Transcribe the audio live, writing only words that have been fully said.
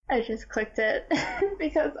I just clicked it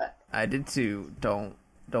because I did too. Don't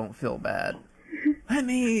feel bad. Let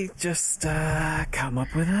me just come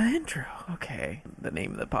up with an intro. Okay. The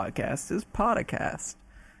name of the podcast is Podcast.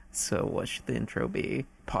 So what should the intro be?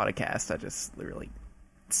 Podcast. I just literally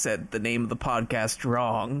said the name of the podcast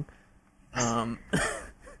wrong. We're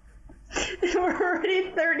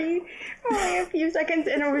already only a few seconds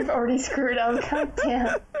in and we've already screwed up. God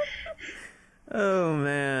damn. Oh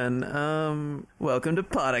man. Welcome to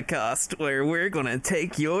Podcast, where we're gonna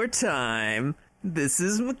take your time. This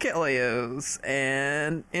is Mikelios,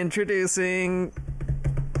 and introducing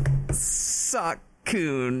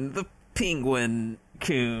Sock-kun, the penguin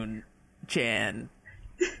coon Chan.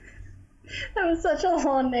 That was such a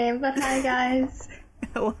long name, but hi guys.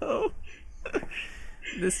 Hello.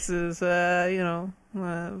 This is, first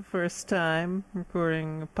time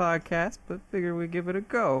recording a podcast, but figure we give it a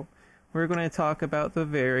go. We're going to talk about the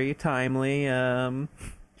very timely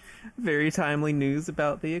news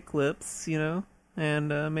about the eclipse,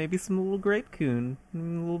 and maybe some little grape coon. A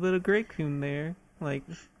little bit of grape coon there.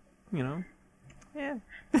 Yeah.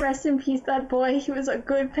 Rest in peace, that boy. He was a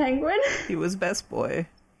good penguin. He was best boy.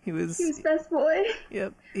 He was best boy.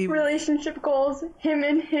 Yep. Relationship goals. Him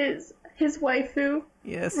and his waifu.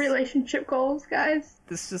 Yes. Relationship goals, guys.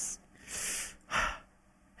 This just... It's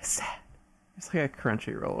sad. It's like a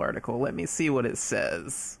Crunchyroll article. Let me see what it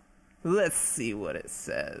says. Let's see what it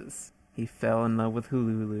says. He fell in love with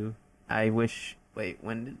Hululu. I wish... Wait,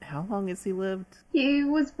 how long has he lived? He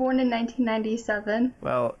was born in 1997.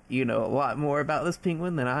 Well, you know a lot more about this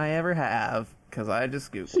penguin than I ever have, because I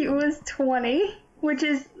just Googled. He was 20, which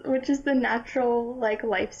is the natural,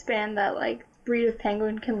 lifespan that, breed of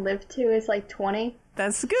penguin can live to is, 20.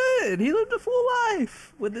 That's good! He lived a full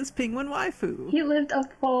life with this penguin waifu. He lived a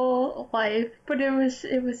full life, but it was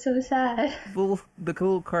so sad. The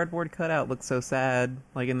little cardboard cutout looks so sad,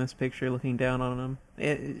 in this picture, looking down on him.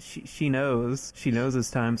 She knows. She knows his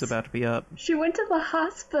time's about to be up. She went to the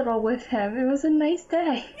hospital with him. It was a nice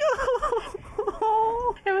day.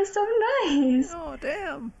 It was so nice. Oh,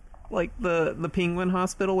 damn. The penguin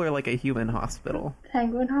hospital or a human hospital?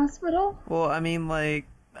 Penguin hospital? Well, I mean,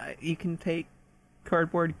 you can take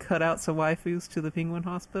cardboard cutouts of waifus to the penguin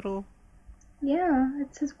hospital? Yeah,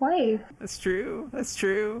 it's his wife. That's true,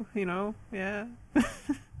 yeah.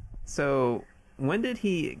 So, when did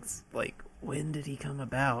he come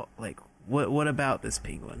about? What about this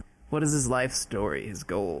penguin? What is his life story, his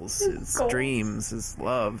goals, his dreams, his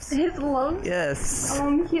loves? His loves? Yes.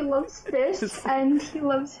 He loves fish, and he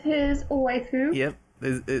loves his waifu. Yep.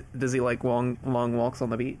 Does he like long walks on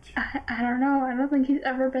the beach? I don't know. I don't think he's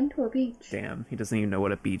ever been to a beach. Damn, he doesn't even know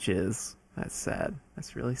what a beach is. That's sad.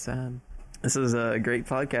 That's really sad. This is a great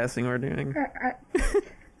podcasting we're doing.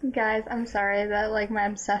 Guys, I'm sorry that my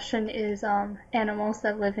obsession is animals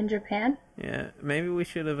that live in Japan. Yeah, maybe we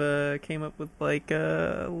should have came up with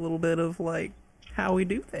a little bit of how we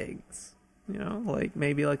do things.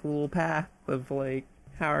 Maybe a little path of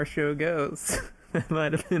how our show goes. That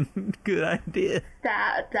might have been a good idea.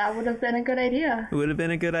 That would have been a good idea. It would have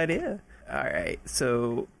been a good idea. Alright,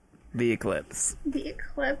 so the eclipse. The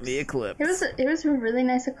eclipse. The eclipse. It was a really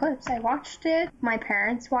nice eclipse. I watched it. My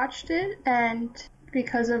parents watched it, and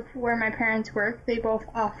because of where my parents work, they both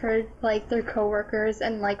offered their coworkers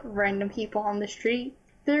and random people on the street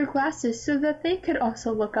their glasses so that they could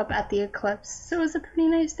also look up at the eclipse. So it was a pretty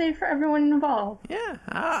nice day for everyone involved. Yeah,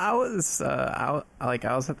 I was I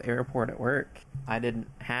was at the airport at work. I didn't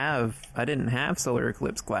have solar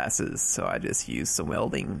eclipse glasses, so I just used some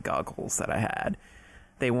welding goggles that I had.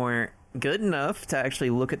 They weren't good enough to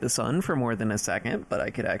actually look at the sun for more than a second, but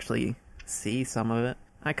I could actually see some of it.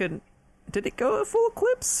 I couldn't. Did it go a full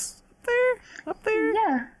eclipse up there?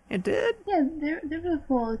 Yeah. It did? Yeah, there was a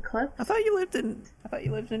full eclipse. I thought you lived in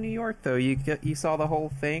New York though. You saw the whole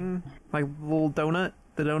thing? The little donut?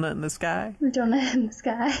 The donut in the sky? The donut in the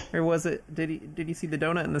sky. Or was it did you see the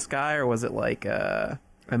donut in the sky, or was it a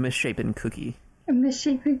misshapen cookie? A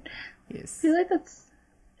misshapen. Yes.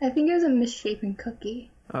 I think it was a misshapen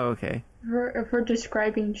cookie. Oh, okay. If we're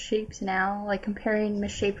describing shapes now, comparing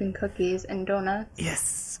misshapen cookies and donuts.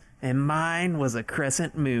 Yes. And mine was a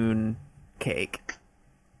crescent moon cake.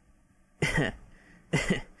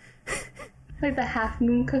 The half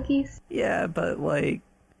moon cookies? Yeah, but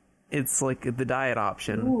it's the diet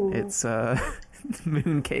option. Ooh. It's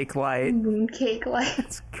moon cake light. Moon cake light.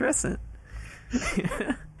 It's crescent.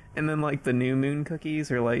 And then the new moon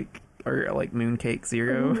cookies are moon cake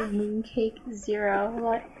zero. Moon cake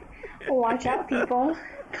zero. Watch out, people.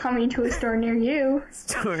 Coming to a store near you.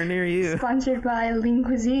 Store near you. Sponsored by Lean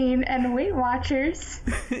Cuisine and Weight Watchers.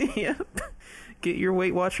 Yep. get your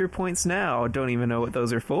Weight Watcher points now. Don't even know what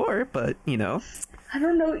those are for, but, you know. I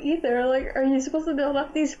don't know either. Like, are you supposed to build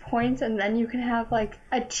up these points and then you can have, like,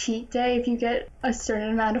 a cheat day if you get a certain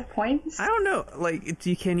amount of points? I don't know. Like,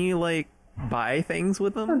 can you, like, buy things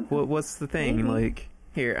with them? What's the thing? Maybe. Like,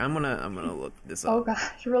 here, I'm gonna look this up. Oh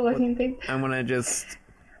gosh, we're looking things. I'm gonna just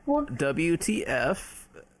WTF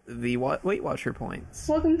the Weight Watcher points.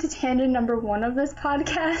 Welcome to tangent number 1 of this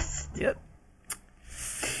podcast. Yep.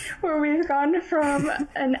 Where we've gone from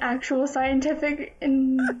an actual scientific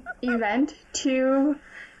event to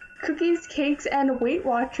cookies, cakes, and Weight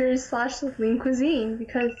Watchers / Lean Cuisine.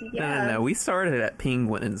 Because, yeah. No. We started at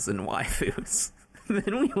penguins and waifus.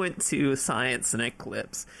 Then we went to science and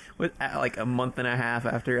eclipse with like a month and a half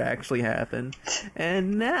after it actually happened.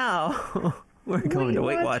 And now we're going to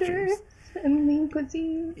Weight Watchers. And Lean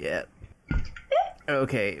Cuisine. Yep.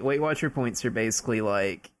 Okay, Weight Watcher points are basically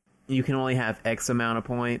like, you can only have X amount of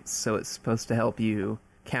points, so it's supposed to help you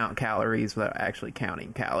count calories without actually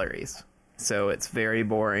counting calories. So it's very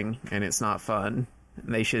boring, and it's not fun.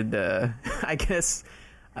 They should, I guess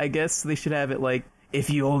they should have it like, if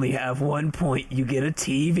you only have 1 point, you get a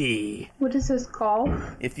TV. What is this, golf?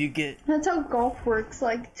 If you get... That's how golf works.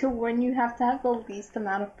 Like, to win, you have to have the least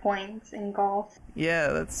amount of points in golf.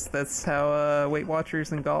 Yeah, that's how Weight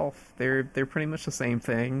Watchers and golf, they're pretty much the same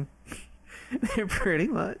thing. They're pretty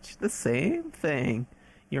much the same thing.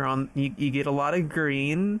 You get a lot of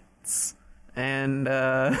greens, and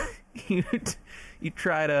you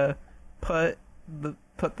try to put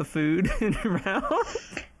the food in your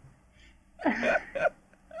mouth. That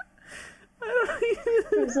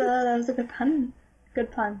was a good pun.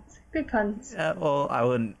 Good puns. Good puns. Well, I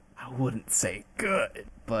wouldn't say good,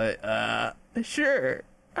 but sure.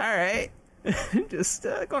 All right. Just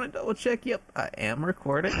gonna double check. Yep, I am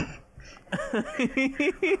recording. Oh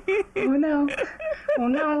no. Oh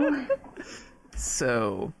no.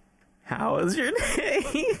 So, how was your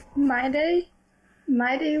day? My day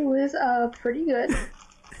was pretty good.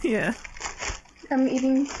 Yeah. I'm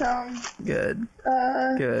eating some Good.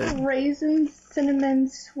 raisin cinnamon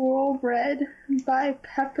swirl bread by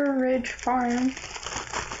Pepper Ridge Farm.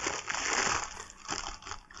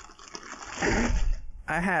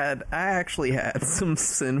 I actually had some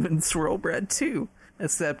cinnamon swirl bread too.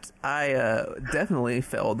 Except I definitely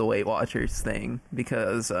failed the Weight Watchers thing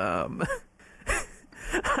because I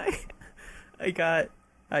got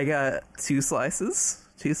 2 slices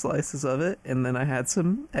of it, and then I had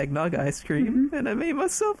some eggnog ice cream, and I made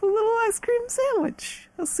myself a little ice cream sandwich,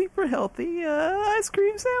 a super healthy ice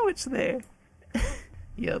cream sandwich there.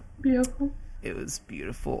 Yep, Beautiful. it was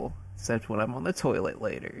beautiful. Except when I'm on the toilet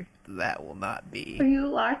later, that will not be. Are you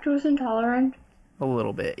lactose intolerant? A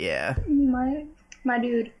little bit, yeah. My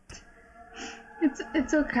dude.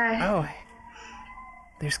 It's okay. Oh,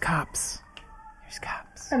 there's cops. There's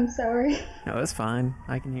cops. I'm sorry. No, it's fine.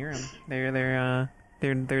 I can hear them.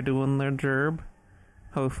 They're doing their job.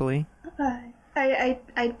 Hopefully.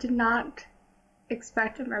 I did not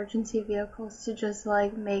expect emergency vehicles to just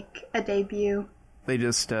like make a debut. They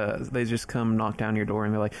just come knock down your door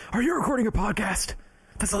and they're like, "Are you recording a podcast?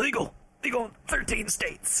 That's illegal. Legal in 13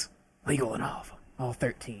 states. Legal in all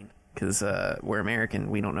 13." Because we're American,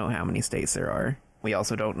 we don't know how many states there are. We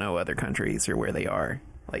also don't know other countries or where they are.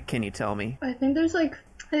 Like, can you tell me? I think there's like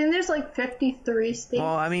 53 states.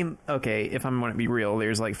 Well, I mean, okay, if I'm going to be real,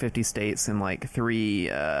 there's like 50 states and like 3,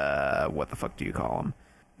 what the fuck do you call them?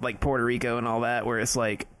 Like Puerto Rico and all that, where it's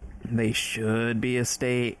like, they should be a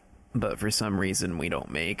state, but for some reason we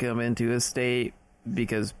don't make them into a state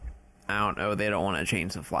because, I don't know, they don't want to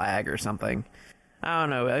change the flag or something. I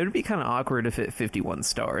don't know, it would be kind of awkward if it 51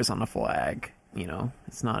 stars on a flag, you know?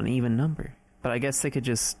 It's not an even number. But I guess they could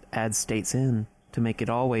just add states in to make it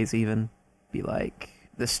always even. Be like,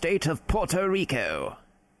 the state of Puerto Rico.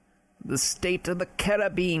 The state of the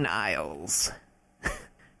Caribbean Isles.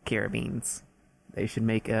 Caribbeans. They should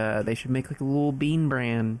make like a little bean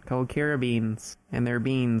brand called Caribbeans. And they're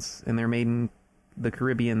beans, and they're made in the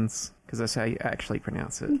Caribbeans, because that's how you actually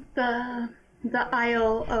pronounce it. The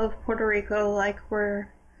Isle of Puerto Rico, like we're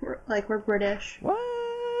British. What?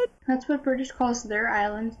 That's what British calls their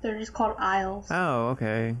islands. They're just called isles. Oh,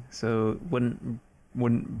 okay. So wouldn't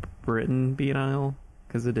Britain be an isle?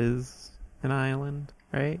 Because it is an island,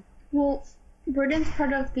 right? Well, Britain's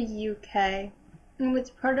part of the UK, and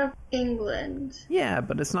it's part of England. Yeah,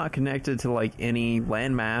 but it's not connected to like any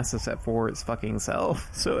landmass except for its fucking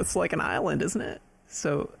self. So it's like an island, isn't it?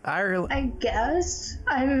 So Ireland. I guess.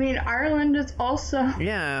 I mean, Ireland is also.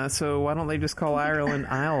 Yeah. So why don't they just call Ireland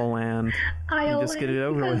Isleland? Ireland. Just get it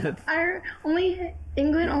over with.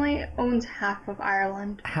 England only owns half of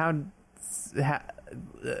Ireland. How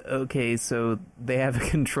okay, so they have a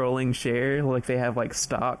controlling share, like they have like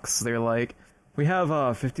stocks. They're like, we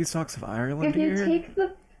have 50 stocks of Ireland If here. you take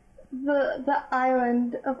the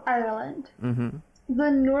island of Ireland, Mm-hmm.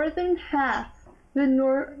 the northern half, the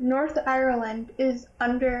North Ireland is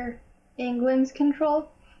under England's control,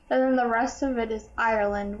 and then the rest of it is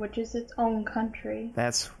Ireland, which is its own country.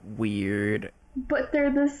 That's weird. But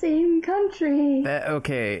they're the same country.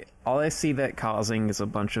 Okay, all I see that causing is a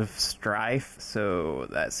bunch of strife, so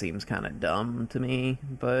that seems kind of dumb to me.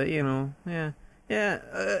 But, you know,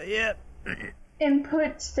 yeah.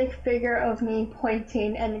 Input stick figure of me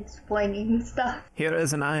pointing and explaining stuff. Here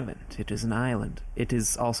is an island. It is an island. It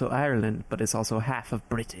is also Ireland, but it's also half of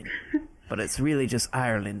Britain. But it's really just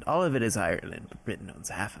Ireland. All of it is Ireland, but Britain owns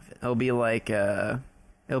half of it. It'll be like the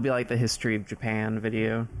History of Japan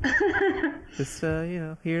video. Just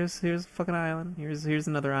here's a fucking island. Here's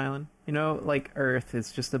another island. You know, like Earth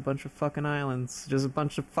is just a bunch of fucking islands, just a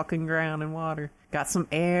bunch of fucking ground and water. Got some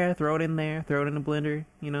air, throw it in there, throw it in a blender.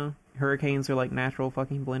 You know, hurricanes are like natural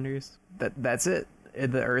fucking blenders. That's it.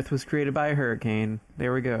 The Earth was created by a hurricane.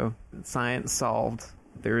 There we go. Science solved.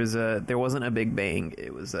 There wasn't a Big Bang.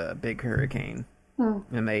 It was a big hurricane,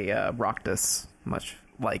 and they rocked us much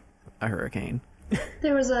like a hurricane.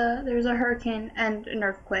 There was a hurricane and an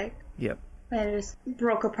earthquake. Yep. And it just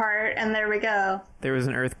broke apart, and there we go. There was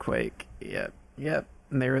an earthquake. Yep.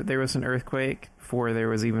 And there was an earthquake before there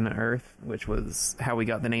was even an Earth, which was how we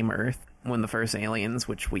got the name Earth. When the first aliens,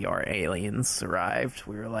 which we are aliens, arrived,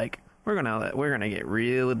 we were like, we're gonna get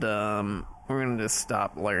real dumb. We're gonna just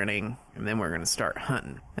stop learning, and then we're gonna start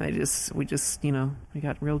hunting. And we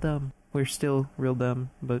got real dumb. We're still real dumb,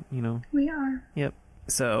 but We are. Yep.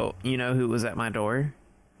 So you know who was at my door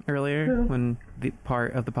earlier? Who? When the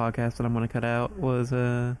part of the podcast that I'm gonna cut out was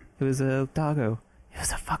it was a doggo. It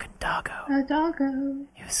was a fucking doggo. A doggo.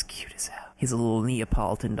 He was cute as hell. He's a little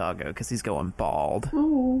Neapolitan doggo because he's going bald.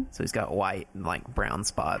 Ooh. So he's got white and like brown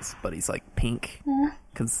spots, but he's like pink Yeah.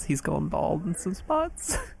 because he's going bald in some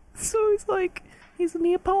spots. So he's a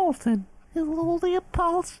Neapolitan. He's a little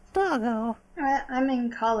Neapolitan doggo. I'm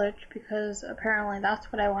in college because apparently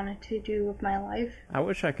that's what I wanted to do with my life. I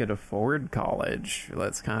wish I could afford college.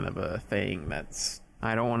 That's kind of a thing.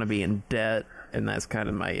 I don't want to be in debt, and that's kind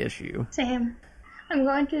of my issue. Same. I'm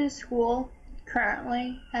going to school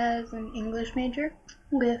currently as an English major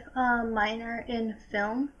with a minor in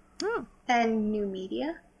film and new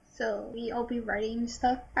media. So I'll be writing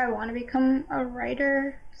stuff. I want to become a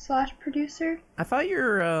writer/producer. I thought you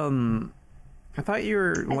were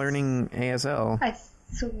learning ASL. I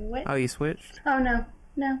switched. Oh, you switched? Oh no.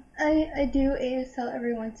 I do ASL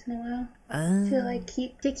every once in a while to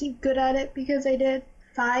keep good at it because I did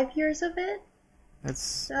 5 years of it.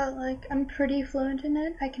 So I'm pretty fluent in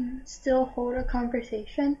it. I can still hold a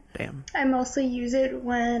conversation. Damn. I mostly use it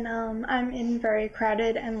when I'm in very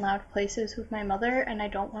crowded and loud places with my mother and I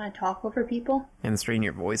don't want to talk over people. And strain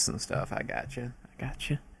your voice and stuff. I gotcha.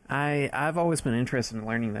 I've always been interested in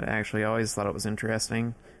learning that, actually. I always thought it was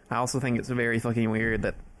interesting. I also think it's very fucking weird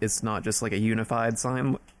that it's not just like a unified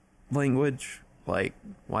sign language. Like,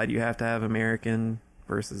 why do you have to have American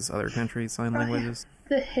versus other countries' sign languages?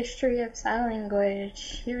 The history of sign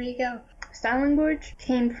language. Here we go. Sign language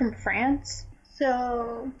came from France,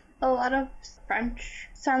 so a lot of French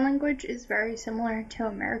sign language is very similar to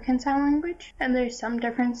American sign language, and there's some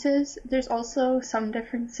differences. There's also some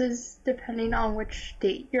differences depending on which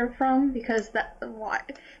state you're from, because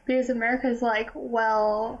America's like,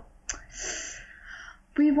 well,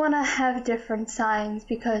 we want to have different signs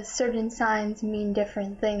because certain signs mean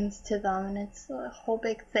different things to them, and it's a whole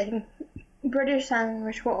big thing. British Sign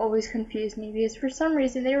Language will always confuse me because for some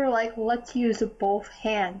reason they were like, let's use both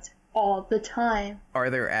hands all the time. Are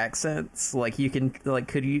there accents? Like,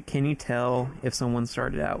 can you tell if someone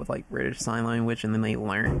started out with like British Sign Language and then they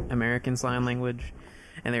learned American Sign Language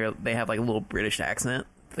and they have like a little British accent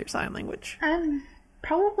to their sign language?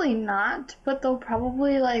 Probably not, but they'll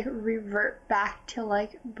probably like revert back to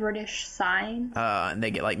like British sign. And they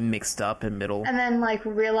get like mixed up in middle. And then like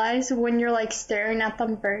realize when you're like staring at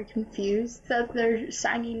them very confused that they're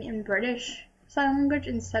signing in British Sign Language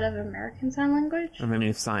instead of American Sign Language. And then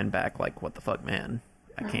you sign back like, what the fuck, man?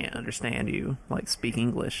 I can't understand you. Like, speak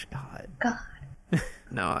English. God.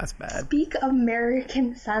 No, that's bad. Speak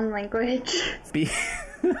American Sign Language.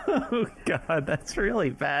 Oh god, that's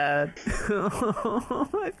really bad.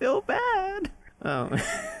 I feel bad.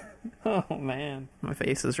 Oh man, my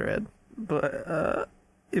face is red. But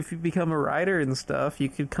if you become a writer and stuff, you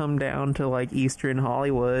could come down to like Eastern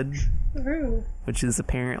Hollywood, which is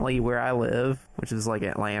apparently where I live, which is like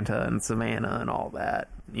Atlanta and Savannah and all that.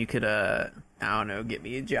 You could I don't know, get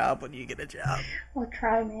me a job when you get a job. I'll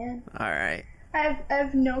try, man. Alright. I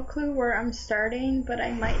have no clue where I'm starting, but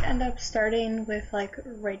I might end up starting with like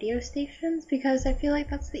radio stations because I feel like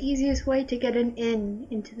that's the easiest way to get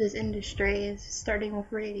into this industry is starting with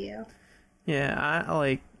radio. Yeah,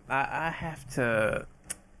 I have to,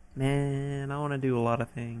 man, I want to do a lot of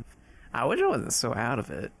things. I wish I wasn't so out of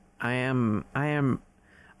it. I am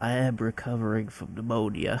recovering from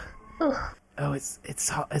pneumonia. Ugh. Oh,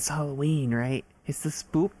 it's Halloween, right? It's the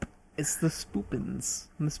spoopins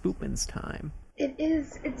time. It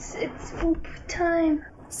is. It's swoop time.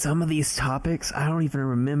 Some of these topics, I don't even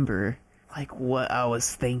remember, like, what I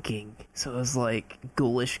was thinking. So it was like,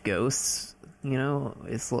 ghoulish ghosts, you know?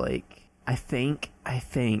 It's like, I think,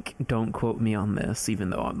 don't quote me on this, even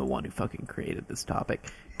though I'm the one who fucking created this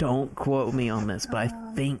topic. Don't quote me on this, but I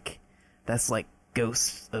think that's like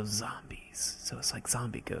ghosts of zombies. So it's like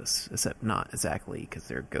zombie ghosts, except not exactly, because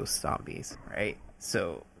they're ghost zombies, right?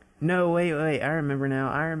 So... No, wait, I remember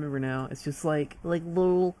now. It's just like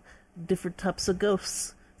little different types of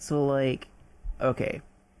ghosts. So like, okay,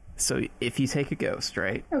 so if you take a ghost,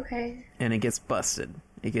 right? Okay. And it gets busted.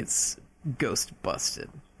 It gets ghost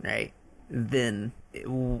busted, right? Then,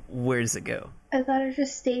 where does it go? I thought it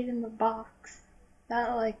just stayed in the box.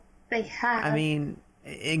 That like, they had. I mean,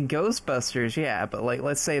 in Ghostbusters, yeah, but like,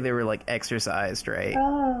 let's say they were like exercised, right?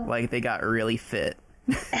 Oh. Like they got really fit.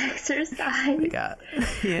 Exercise. Yeah.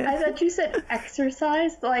 I thought you said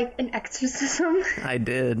exercise, like an exorcism. I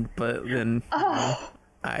did, but then Oh.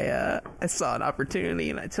 I saw an opportunity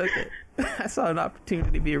and I took it. I saw an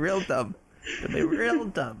opportunity to be real dumb. To be real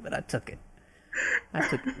dumb, but I took it. I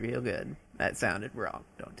took it real good. That sounded wrong.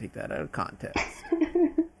 Don't take that out of context.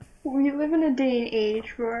 We live in a day and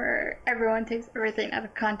age where everyone takes everything out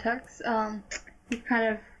of context. You've kind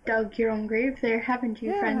of dug your own grave there, haven't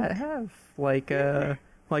you, friend? Yeah, I have. Like a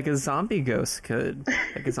zombie ghost could.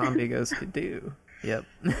 Like a zombie ghost could do. Yep.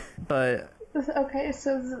 But... Okay,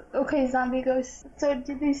 zombie ghosts. So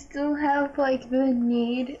do they still have, like, the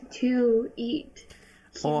need to eat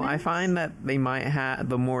humans? Well, I find that they might have...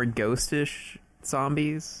 The more ghostish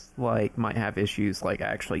zombies, like, might have issues, like,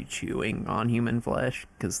 actually chewing on human flesh,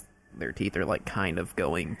 because their teeth are, like, kind of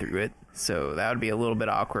going through it. So that would be a little bit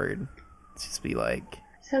awkward. It's just be like...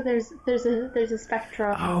 So there's a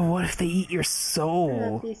spectrum. Oh, what if they eat your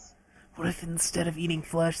soul? These... What if instead of eating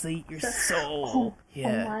flesh, they eat your soul? Oh,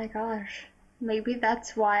 yeah. Oh my gosh. Maybe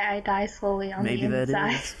that's why I die slowly on Maybe the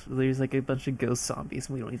inside. That is. There's like a bunch of ghost zombies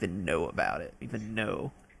and we don't even know about it. Even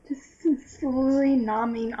know. Just slowly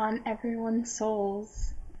nomming on everyone's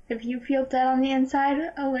souls. If you feel dead on the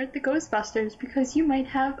inside, alert the Ghostbusters because you might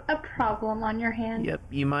have a problem on your hand. Yep,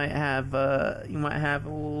 you might have a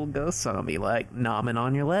little ghost zombie like nomming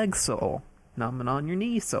on your leg soul, nomming on your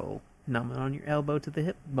knee soul, numbing on your elbow to the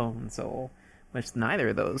hip bone soul, which neither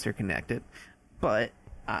of those are connected, but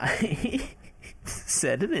I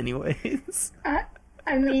said it anyways. I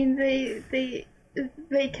mean, they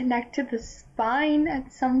connect to the spine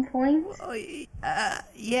at some point.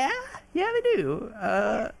 Yeah, they do.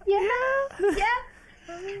 Yeah.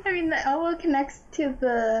 I mean, the elbow connects to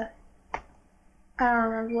the... I don't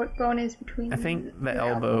remember what bone is between. I think the your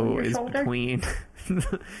elbow and your is shoulder.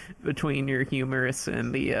 between your humerus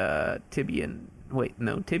and the tibia.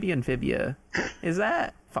 Tibia and fibia. Is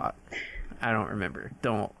that? Fuck. I don't remember.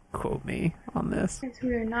 Don't quote me on this. Since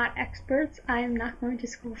we are not experts, I am not going to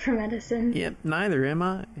school for medicine. Yep, neither am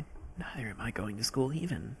I. Neither am I going to school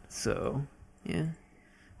even. So, yeah.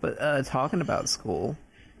 But talking about school.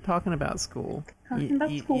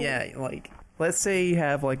 Yeah, like, let's say you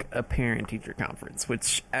have like a parent-teacher conference,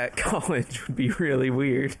 which at college would be really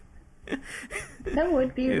weird. That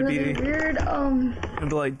would be really weird. And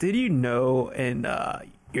be like, did you know in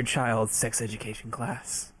your child's sex education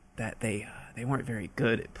class that they weren't very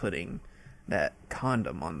good at putting that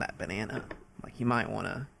condom on that banana? Like, you might want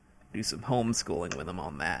to do some homeschooling with them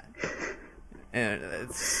on that. And it'd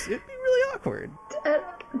be really awkward.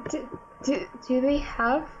 Do they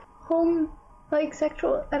have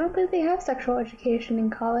sexual... I don't think they have sexual education in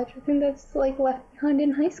college. I think that's, like, left behind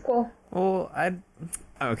in high school. Well,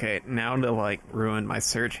 okay, now to, like, ruin my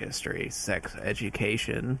search history. Sex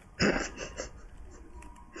education.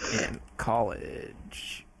 In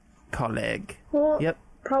college. Colleague. Well, yep.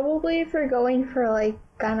 Probably if you're going for, like,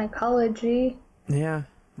 gynecology. Yeah,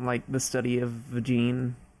 like the study of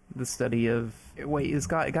vagine, the study of... Wait, is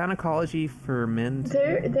gynecology for men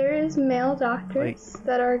too? There is male doctors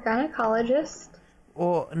that are gynecologists.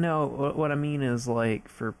 Well, no, what I mean is, like,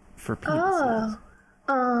 for penises.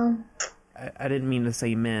 Oh, I didn't mean to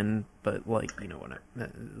say men, but, like, you know what I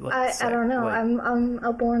don't know. Like, I'm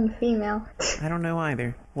a born female. I don't know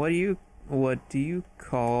either. What do What do you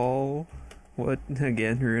call... What,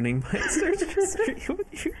 again, ruining my search history,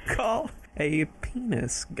 what do you call a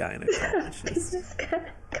penis gynecologist? Penis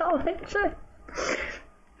gynecologist.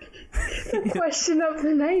 The question of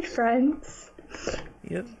the night, friends.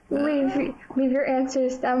 Yep. Leave your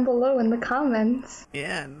answers down below in the comments.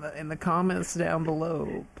 Yeah, in the comments down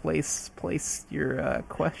below, place your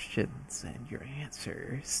questions and your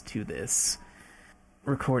answers to this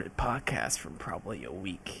recorded podcast from probably a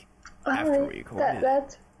week after we recorded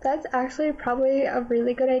it. That's actually probably a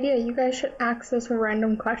really good idea. You guys should ask us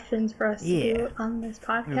random questions for us to do on this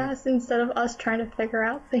podcast instead of us trying to figure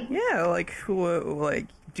out things. Yeah, like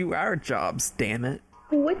do our jobs, damn it.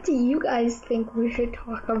 What do you guys think we should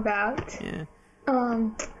talk about? Yeah.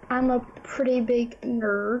 I'm a pretty big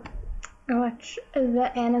nerd. I watch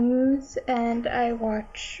the Animus and I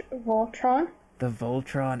watch Voltron. The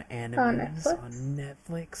Voltron Animus on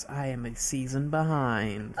Netflix. I am a season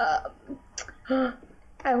behind.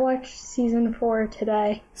 I watched season 4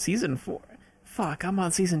 today. Season 4? Fuck, I'm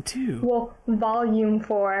on season 2. Well, volume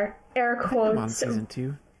 4. Air quotes. I'm on season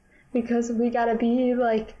 2. Because we gotta be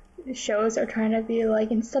like, shows are trying to be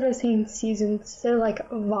like, instead of saying seasons, they're like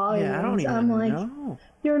volumes. Yeah, I don't even know.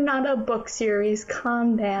 You're not a book series,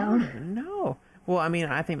 calm down. No. Well, I mean,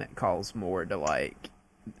 I think that calls more to like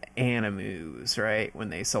Animus, right? When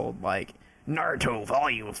they sold like Naruto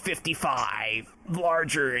Volume 55,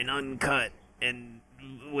 larger and uncut and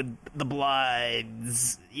with the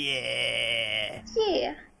bloods. Yeah.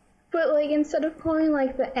 Yeah. But like, instead of calling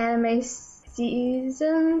like the anime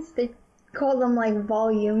seasons, they call them like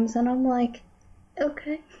volumes, and I'm like,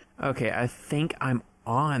 okay. Okay, I think I'm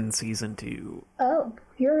on season 2. Oh,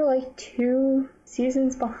 you're like 2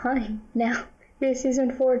 seasons behind now. Your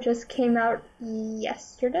season 4 just came out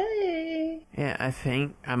yesterday. Yeah, I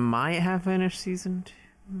think I might have finished season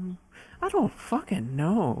 2. I don't fucking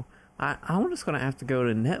know. I'm just gonna have to go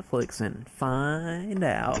to Netflix and find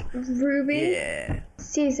out. Ruby? Yeah.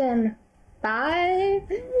 Season 5?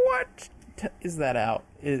 What? Is that out?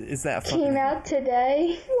 Is that fucking... Came out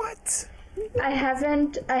today. What? I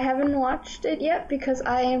haven't watched it yet because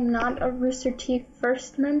I am not a Rooster Teeth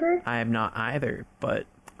First member. I am not either, but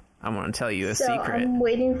I want to tell you a secret. I'm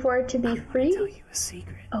waiting for it to be free. Tell you a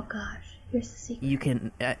secret. Oh gosh, here's the secret. You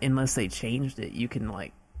can, unless they changed it, you can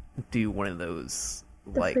like do one of those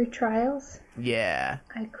like free trials. Yeah,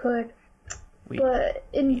 I could, but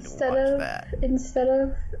instead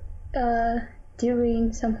of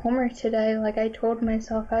doing some homework today, like I told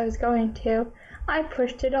myself I was going to, I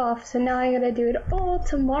pushed it off. So now I gotta do it all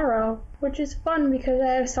tomorrow, which is fun because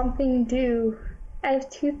I have something due. I have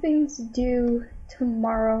 2 things due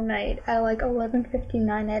tomorrow night at like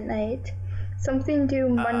 11:59 at night. Something due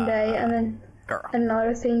Monday, and then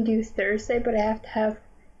another thing due Thursday, but I have to have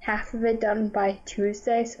half of it done by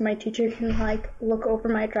Tuesday so my teacher can like look over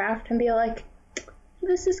my draft and be like,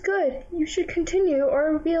 this is good, you should continue,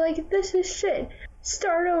 or be like, this is shit,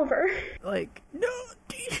 start over. Like, no,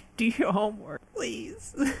 do your homework,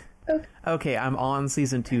 please. Okay, I'm on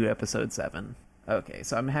season 2, episode 7. Okay,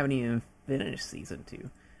 so I haven't even finished season 2.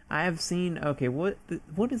 I have seen, okay, what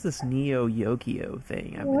is this Neo Yokio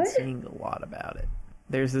thing? I've been seeing a lot about it.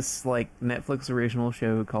 There's this, like, Netflix original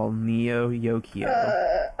show called Neo Yokio.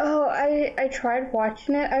 I tried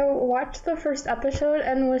watching it. I watched the first episode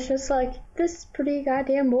and was just like, this is pretty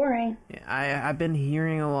goddamn boring. Yeah, I've been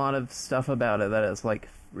hearing a lot of stuff about it that is, like,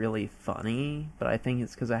 really funny, but I think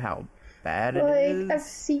it's because of how bad it is. I've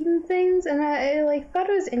seen things, and I like, thought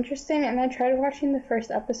it was interesting, and I tried watching the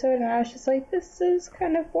first episode, and I was just like, this is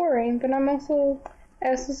kind of boring, but I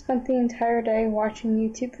also spent the entire day watching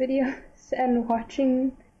YouTube videos and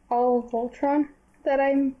watching all of Voltron, that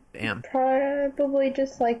I'm probably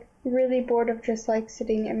just, like, really bored of just, like,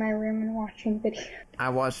 sitting in my room and watching videos. I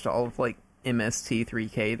watched all of, like,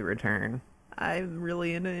 MST3K The Return. I'm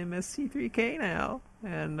really into MST3K now,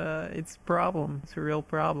 and it's a problem. It's a real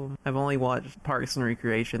problem. I've only watched Parks and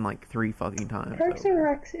Recreation, like, 3 fucking times. Parks and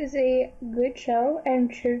Rec is a good show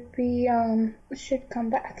and should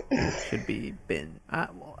come back. Should be bin.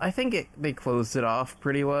 Well, I think they closed it off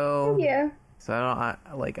pretty well. Yeah. So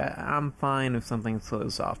I'm fine if something's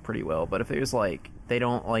closed off pretty well, but if there's like, they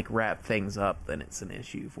don't like wrap things up, then it's an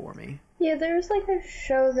issue for me. Yeah, there was like a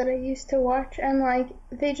show that I used to watch, and like,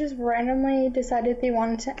 they just randomly decided they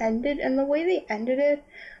wanted to end it, and the way they ended it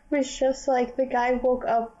was just like, the guy woke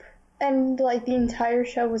up and like the entire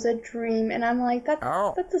show was a dream, and I'm like,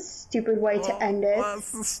 that's a stupid way to end it.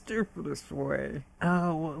 That's the stupidest way.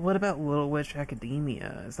 Oh, what about Little Witch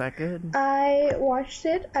Academia? Is that good? I watched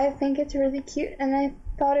it. I think it's really cute, and I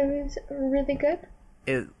thought it was really good.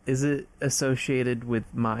 Is it associated with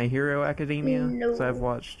My Hero Academia? No. So I've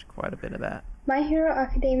watched quite a bit of that. My Hero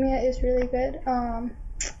Academia is really good.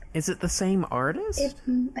 Is it the same artist?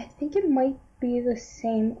 I think it might be the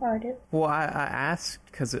same artist. Well, I asked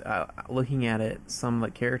because looking at it, some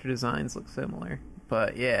like character designs look similar.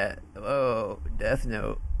 But yeah, oh, Death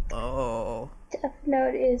Note. Oh. Death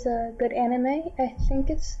Note is a good anime. I think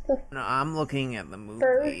it's the No, I'm looking at the movie.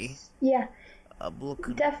 first. Yeah. I'm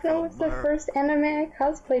looking Death Note was the first anime I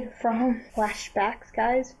cosplayed from. Flashbacks,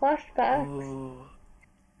 guys. Flashbacks. Oh,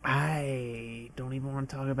 I don't even want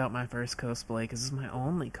to talk about my first cosplay because it's my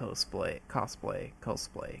only cosplay.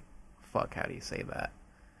 Fuck, how do you say that?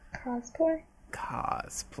 Cosplay?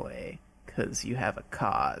 Cosplay. Because you have a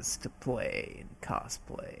cause to play in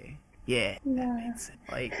cosplay. Yeah, No. that makes it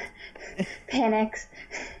like... Panics.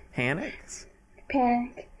 Panics?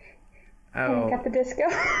 Panic. Panic Oh, at the disco.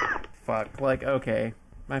 fuck. Like, okay.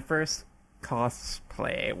 My first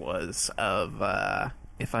cosplay was of,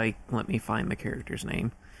 let me find the character's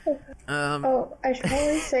name. Oh, I should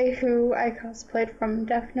probably say who I cosplayed from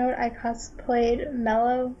Death Note. I cosplayed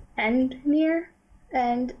Mellow Engineer.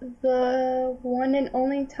 And the one and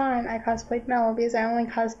only time I cosplayed Mellow, because I only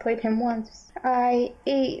cosplayed him once, I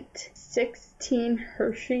ate 16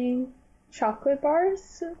 Hershey chocolate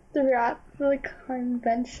bars throughout the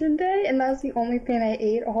convention day, and that was the only thing I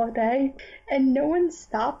ate all day. And no one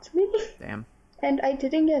stopped me. Damn. And I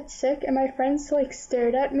didn't get sick, and my friends, like,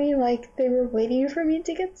 stared at me like they were waiting for me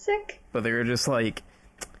to get sick. But they were just like,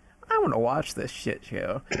 I want to watch this shit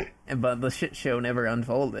show. But the shit show never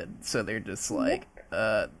unfolded. So they're just like,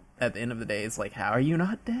 at the end of the day, it's like, how are you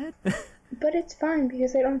not dead? But it's fine,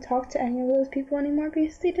 because I don't talk to any of those people anymore,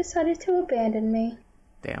 because they decided to abandon me.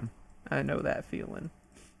 Damn. I know that feeling.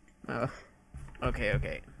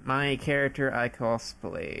 Okay. My character I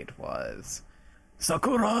cosplayed was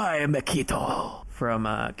Sakurai Mikito from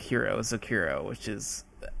Kuro Zakuro, which is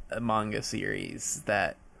a manga series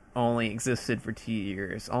that only existed for 2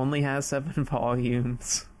 years, only has 7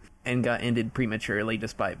 volumes, and got ended prematurely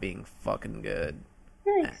despite being fucking good.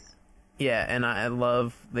 Nice. Yeah, and I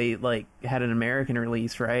love, they like had an American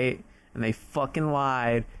release, right? And they fucking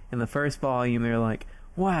lied. In the first volume, they're like,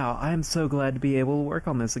 wow, I'm so glad to be able to work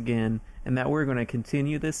on this again, and that we're going to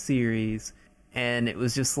continue this series. And it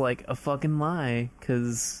was just like a fucking lie,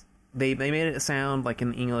 because they made it sound like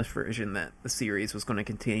in the English version that the series was going to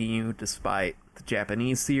continue despite the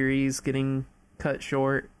Japanese series getting cut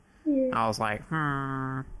short. Yeah. I was like,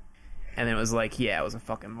 And it was like, yeah, it was a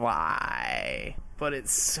fucking lie. But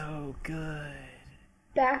it's so good.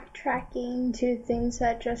 Backtracking to things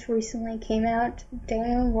that just recently came out,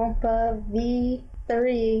 Danganronpa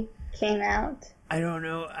V3 came out. I don't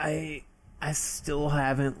know, I still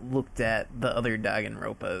haven't looked at the other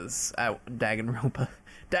Danganronpas.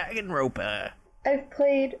 Danganronpa. I've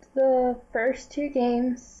played the first 2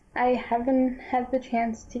 games. I haven't had the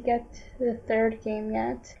chance to get to the 3rd game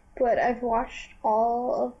yet, but I've watched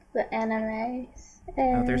all of the animes.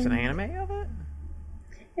 And Oh, there's an anime of it?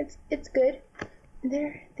 It's good.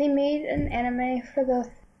 They made an anime for the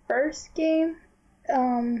first game,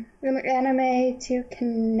 an anime to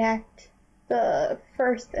connect the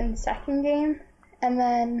first and second game, and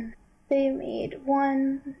then they made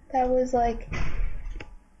one that was like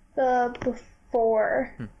the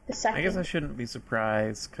before the second. I guess I shouldn't be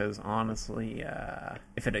surprised, because honestly,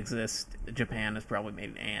 if it exists, Japan has probably made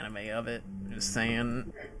an anime of it. Just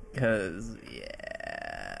saying, because,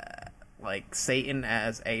 yeah, like, Satan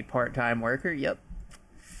as a part-time worker, yep.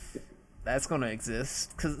 That's gonna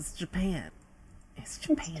exist, because it's Japan. It's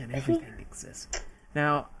Japan, everything exists.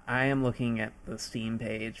 Now, I am looking at the Steam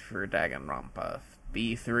page for Danganronpa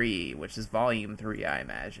V3, which is Volume 3, I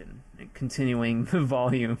imagine. Continuing the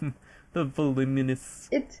volume, the voluminous...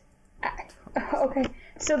 Okay,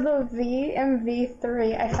 so the V and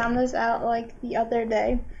V3, I found this out, like, the other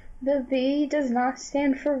day. The V does not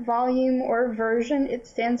stand for volume or version, it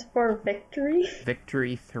stands for victory.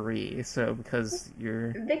 Victory 3, so because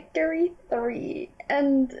you're... Victory 3,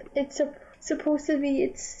 and it's supposed to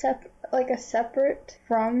be separate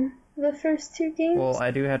from the first 2 games. Well,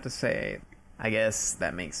 I do have to say, I guess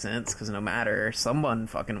that makes sense, because no matter, someone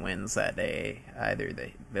fucking wins that day, either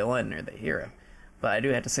the villain or the hero. But I do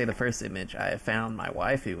have to say, the first image, I have found my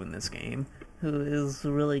waifu in this game, who is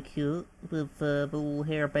really cute, with the little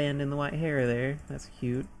hairband and the white hair there. That's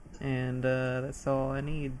cute. And that's all I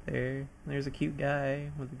need there. There's a cute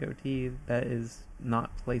guy with a goatee that is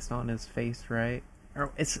not placed on his face right.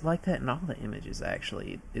 Or it's like that in all the images,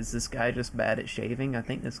 actually. Is this guy just bad at shaving? I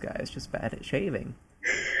think this guy is just bad at shaving.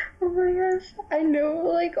 Oh my gosh. I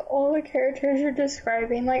know like all the characters you're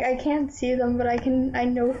describing. Like I can't see them, but I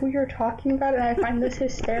know who you're talking about, and I find this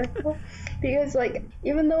hysterical. Because like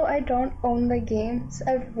even though I don't own the games,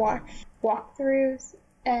 I've watched walkthroughs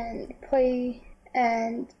and play,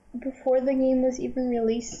 and before the game was even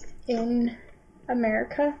released in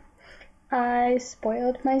America, I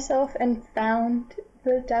spoiled myself and found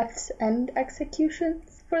the deaths and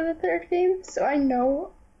executions for the third game, so I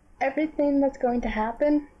know everything that's going to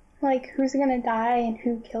happen, like who's gonna die and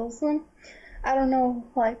who kills them. I don't know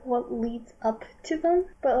like what leads up to them,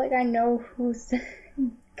 but like I know who's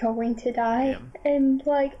going to die. Yeah. And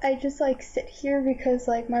like I just like sit here because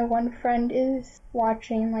like my one friend is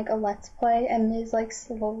watching like a let's play and is like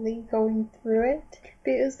slowly going through it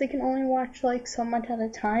because they can only watch like so much at a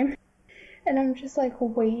time, and I'm just like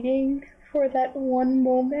waiting for that one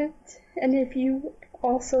moment. And if you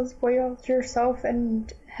also spoiled yourself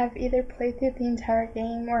and have either played through the entire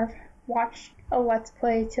game or watched a let's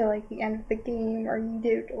play to like the end of the game, or you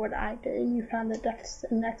did what I did and you found the deaths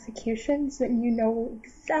and executions, then you know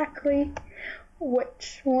exactly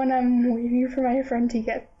which one I'm waiting for my friend to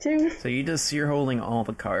get to. So you're holding all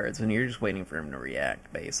the cards and you're just waiting for him to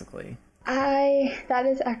react, basically. That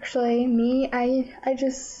is actually me.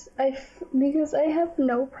 Because I have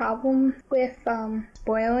no problem with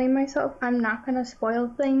spoiling myself. I'm not gonna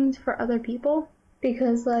spoil things for other people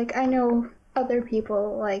because like I know other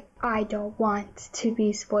people, like I don't want to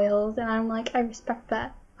be spoiled, and I'm like I respect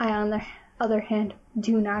that. I on the other hand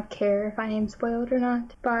do not care if I am spoiled or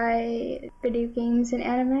not by video games and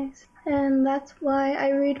animes. And that's why I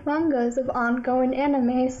read mangas of ongoing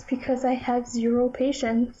animes, because I have zero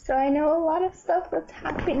patience. So I know a lot of stuff that's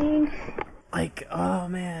happening. Like, oh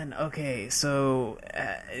man, okay, so,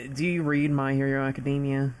 do you read My Hero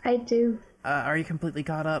Academia? I do. Are you completely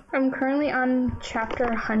caught up? I'm currently on chapter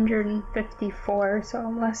 154, so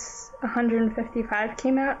unless 155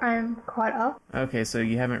 came out, I'm caught up. Okay, so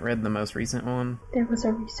you haven't read the most recent one? There was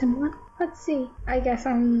a recent one? Let's see. I guess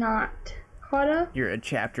I'm not caught up. You're a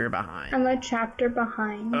chapter behind. I'm a chapter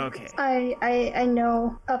behind. Okay. I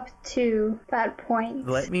know up to that point.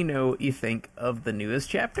 Let me know what you think of the newest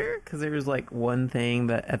chapter, because there was like one thing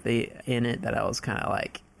that in it that I was kind of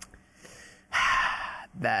like,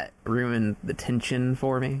 that ruined the tension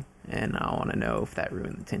for me, and I want to know if that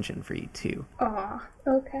ruined the tension for you too. Aw,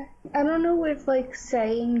 okay. I don't know if like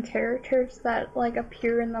saying characters that like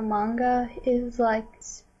appear in the manga is like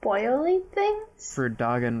spoiling things. For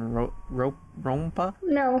Danganronpa?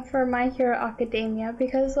 No, for My Hero Academia,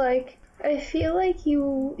 because like I feel like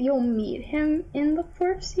you'll meet him in the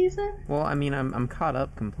fourth season. Well, I mean, I'm caught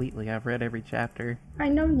up completely. I've read every chapter. I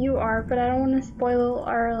know you are, but I don't want to spoil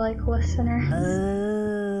our like listener.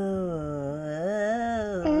 Oh.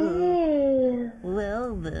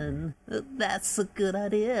 Well then, that's a good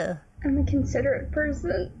idea. I'm a considerate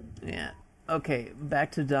person. Yeah. Okay,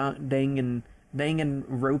 back to Danganronpa,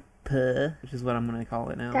 which is what I'm gonna call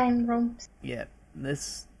it now. Danganronpa. Yeah,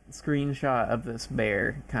 this screenshot of this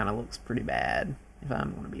bear kind of looks pretty bad, if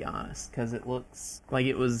I'm going to be honest, because it looks like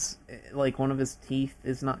it was like one of his teeth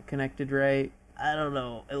is not connected right. I don't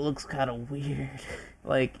know, it looks kind of weird.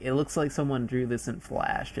 Like it looks like someone drew this in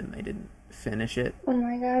Flash and they didn't finish it. Oh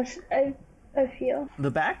my gosh, I feel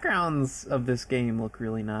the backgrounds of this game look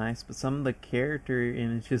really nice, but some of the character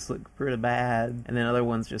images just look pretty bad, and then other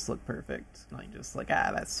ones just look perfect, like just like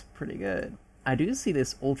that's pretty good. I do see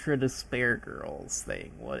this Ultra Despair Girls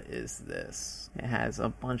thing. What is this? It has a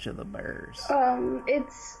bunch of the bears.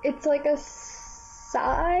 It's like a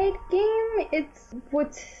side game. It's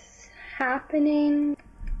what's happening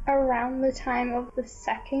around the time of the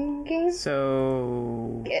second game.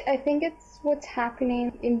 So I think it's what's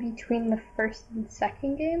happening in between the first and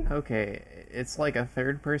second game. Okay, it's like a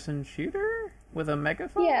third-person shooter with a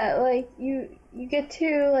megaphone? Yeah, like you get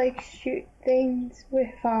to like shoot things with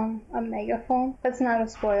a megaphone. That's not a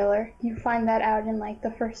spoiler. You find that out in like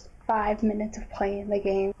the first 5 minutes of playing the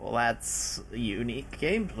game. Well, that's a unique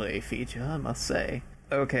gameplay feature, I must say.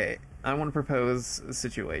 Okay, I want to propose a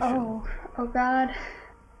situation. Oh god.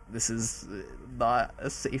 This is not a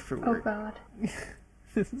safe for work. Oh god.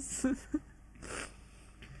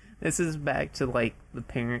 This is back to like the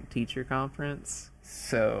parent-teacher conference.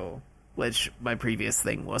 So, which my previous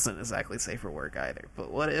thing wasn't exactly safe for work either.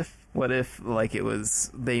 But what if like it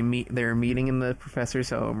was they're meeting in the professor's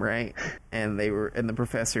home, right? And the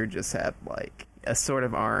professor just had like a sort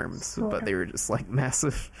of arms, but they were just like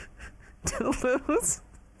massive dildos.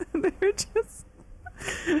 And they were just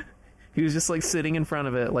he was just like sitting in front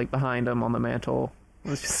of it, like behind him on the mantle. It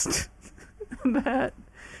was just that.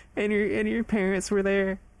 And your parents were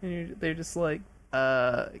there, and they're just like,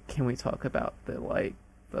 can we talk about the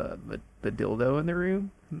dildo in the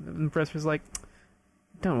room? And the professor's like,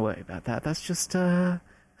 don't worry about that. That's just, that's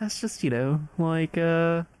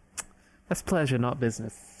pleasure, not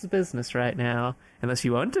business. It's business right now. Unless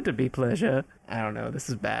you want it to be pleasure. I don't know. This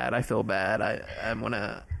is bad. I feel bad. I'm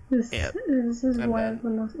gonna... This is one of the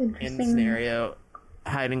most interesting... scenario,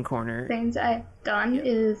 hiding corner. Things I've done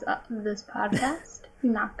is this podcast.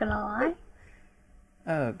 Not gonna lie.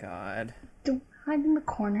 Oh, God. Don't hide in the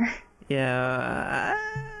corner. Yeah.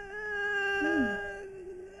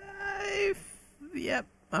 Yep.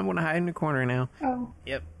 I'm gonna hide in the corner now. Oh.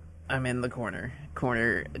 Yep. I'm in the corner.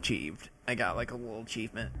 Corner achieved. I got like a little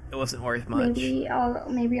achievement. It wasn't worth much. Maybe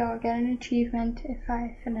I'll get an achievement if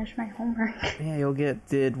I finish my homework. Yeah, you'll get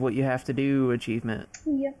did what you have to do achievement.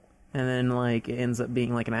 Yep. And then like it ends up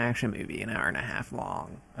being like an action movie, an hour and a half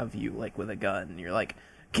long, of you like with a gun. And you're like,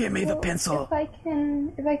 give me the pencil. If I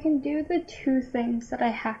can do the 2 things that I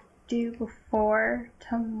have to do before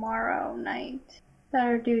tomorrow night, that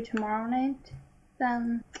are due tomorrow night,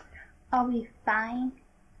 then I'll be fine.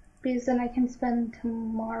 Because then I can spend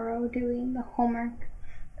tomorrow doing the homework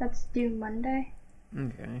that's due Monday.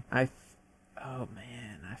 Okay. Oh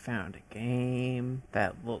man, I found a game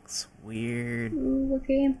that looks weird. Ooh, what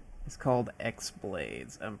game? It's called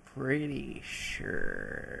X-Blades. I'm pretty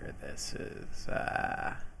sure this is,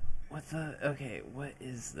 what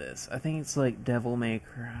is this? I think it's like Devil May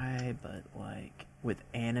Cry, but like with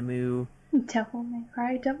Animu. Devil May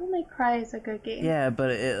Cry. Devil May Cry is a good game. Yeah,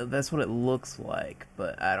 but that's what it looks like,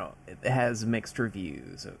 but it has mixed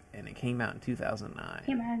reviews, and it came out in 2009.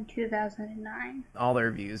 Came out in 2009. All the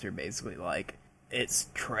reviews are basically like, it's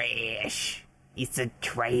trash. It's a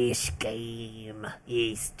trash game.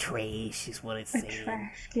 It's trash is what it's saying. A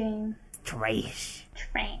trash game. Trash.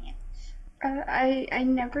 Trash. I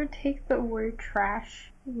never take the word trash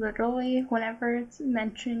literally whenever it's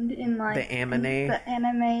mentioned in like the anime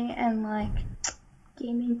and like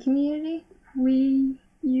gaming community. We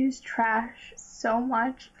use trash so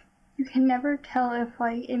much you can never tell if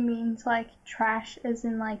like it means like trash as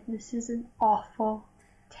in like this is an awful,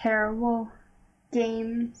 terrible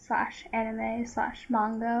game / anime /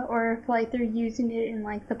 manga, or if like they're using it in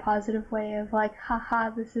like the positive way of like, haha,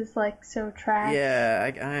 this is like so trash.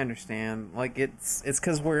 Yeah, I understand. Like it's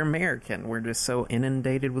because we're American. We're just so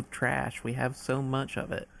inundated with trash. We have so much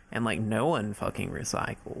of it, and like no one fucking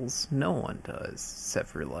recycles. No one does, except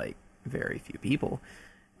for like very few people,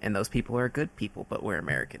 and those people are good people. But we're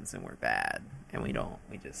Americans and we're bad, and we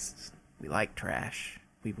like trash.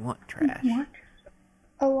 We want trash. What?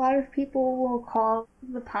 A lot of people will call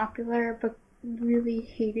the popular but really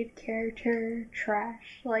hated character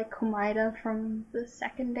trash, like Komaeda from the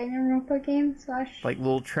second Danganronpa game / like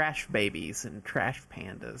little trash babies and trash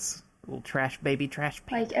pandas. Little trash baby trash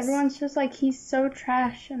pandas. Like everyone's just like, he's so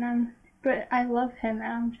trash, but I love him,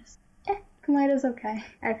 and I'm just, Komaeda's okay.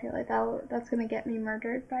 I feel like that's gonna get me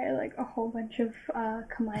murdered by like a whole bunch of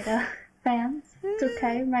Komaeda fans. It's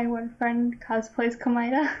okay, my one friend cosplays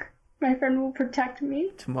Komaeda. My friend will protect me.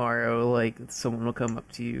 Tomorrow, like, someone will come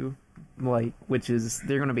up to you, like,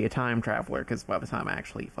 they're going to be a time traveler, because by the time I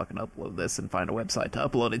actually fucking upload this and find a website to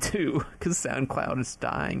upload it to, because SoundCloud is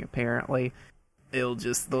dying, apparently, they'll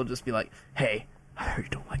just be like, hey, I heard you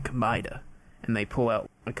don't like Komaeda. And they pull out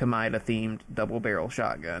a Komaeda-themed double-barrel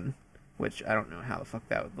shotgun, which I don't know how the fuck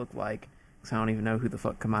that would look like, because I don't even know who the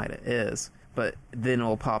fuck Komaeda is. But then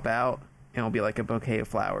it'll pop out, and it'll be like a bouquet of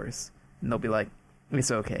flowers, and they'll be like, it's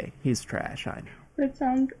okay. He's trash, I know. It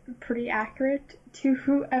sounds pretty accurate to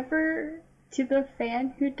the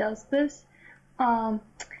fan who does this.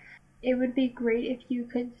 It would be great if you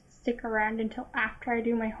could stick around until after I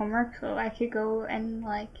do my homework so I could go and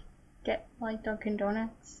like get like Dunkin'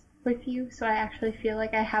 Donuts with you, so I actually feel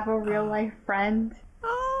like I have a real life friend.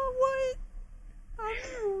 Oh, what? I'm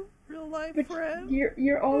a real life friend.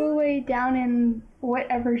 You're all the way down in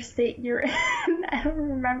whatever state you're in. I don't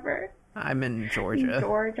remember. I'm in Georgia.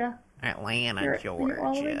 Atlanta, Georgia. You're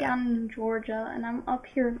all the way down in Georgia, and I'm up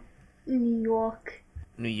here in New York.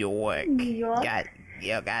 New York.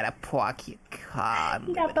 You gotta park your car.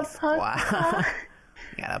 You got the park.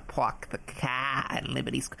 You gotta park the car in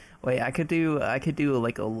Liberty Square. Wait, I could do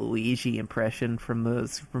like a Luigi impression from the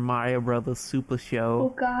Super Mario Brothers Super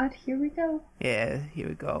Show. Oh God, here we go. Yeah, here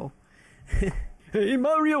we go. Hey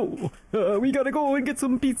Mario, we gotta go and get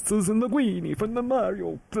some pizzas and linguine from the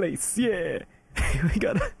Mario place. Yeah, we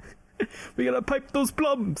gotta pipe those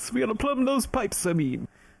plums. We gotta plumb those pipes. I mean,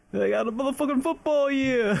 I got a motherfucking football.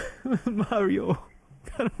 Yeah, Mario,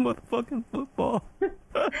 got a motherfucking football.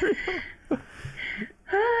 The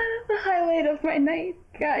highlight of my night,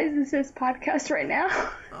 guys, is this podcast right now.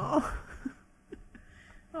 Oh.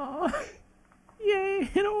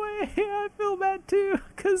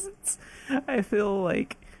 I feel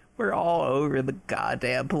like we're all over the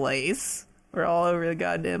goddamn place. We're all over the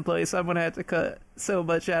goddamn place. I'm gonna have to cut so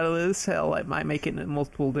much out of this. Hell, I might make it in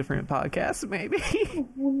multiple different podcasts, maybe.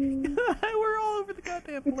 We're all over the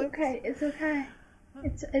goddamn place. It's okay. It's okay.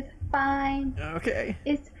 It's fine. Okay.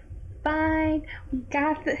 It's fine. We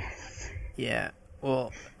got this. Yeah.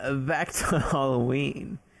 Well, back to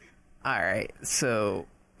Halloween. Alright, so,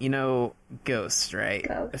 you know, ghosts, right?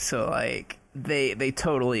 Ghosts. So, like, they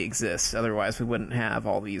totally exist. Otherwise, we wouldn't have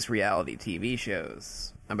all these reality TV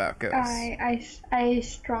shows about ghosts. I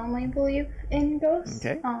strongly believe in ghosts.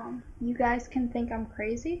 Okay. You guys can think I'm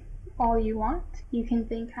crazy all you want. You can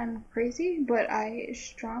think I'm crazy, but I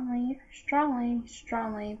strongly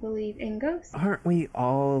believe in ghosts. Aren't we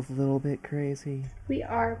all a little bit crazy? We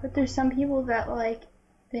are, but there's some people that like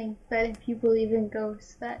think that if you believe in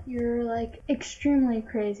ghosts that you're like extremely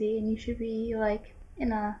crazy and you should be like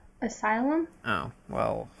in a asylum. Oh,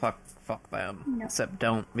 well, fuck them. No. Except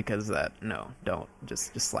don't, because don't.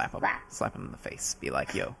 Just slap them. Slap them in the face. Be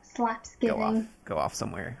like, yo, Slaps go giving. off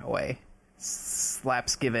somewhere away.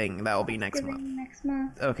 Slaps giving, that will be next month. Next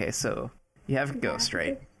month. Okay, so you have a ghost,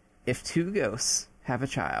 right? If two ghosts have a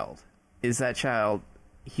child, is that child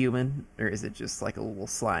human, or is it just like a little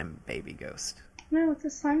slime baby ghost? No, it's a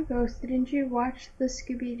slime ghost. Didn't you watch the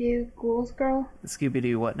Scooby-Doo Ghouls Girl?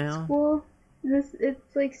 Scooby-Doo what now? Well,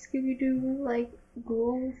 it's like Scooby-Doo, like,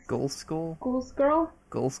 ghouls. Ghoul School? Ghouls Girl?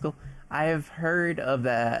 Ghoul School? I've heard of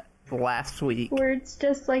that last week. Where it's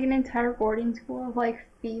just like an entire boarding school of like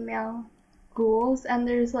female ghouls, and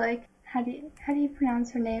there's like, how do you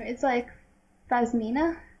pronounce her name? It's like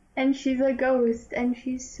Phasmina, and she's a ghost, and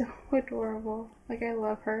she's so adorable. Like, I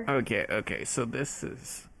love her. Okay, so this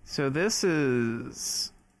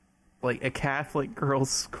is like a Catholic girls'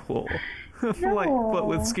 school. No. Like, but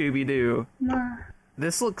with Scooby-Doo. Nah.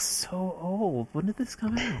 This looks so old. When did this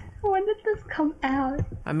come out? When did this come out?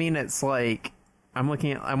 I mean, it's like, I'm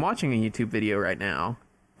watching a YouTube video right now,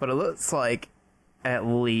 but it looks like at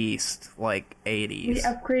least like 80s. We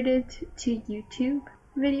upgraded to YouTube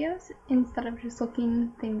videos instead of just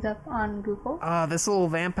looking things up on Google. This little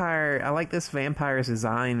vampire, I like this vampire's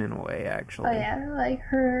design in a way, actually. Oh yeah, like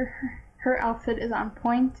her outfit is on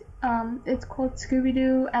point. It's called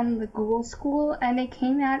Scooby-Doo and the Ghoul School, and it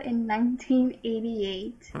came out in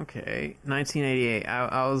 1988. Okay, 1988.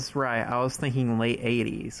 I was right. I was thinking late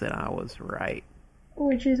 80s, and I was right.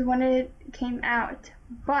 Which is when it came out.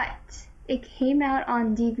 But it came out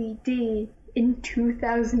on DVD in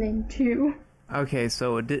 2002. Okay,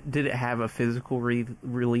 so did it have a physical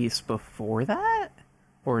release before that?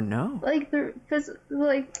 Or no? Like,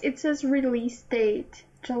 it says release date,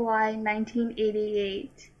 July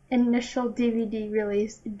 1988. Initial DVD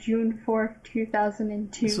release, June 4th,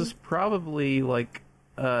 2002. This is probably like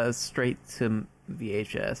a straight to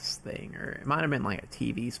VHS thing, or it might have been like a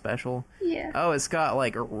TV special. Yeah. Oh, it's got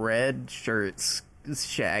like red shirts. It's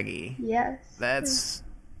Shaggy. Yes. That's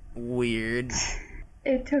weird.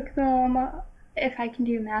 It took them, if I can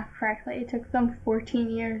do math correctly, it took them 14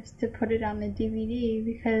 years to put it on the DVD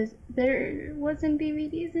because there wasn't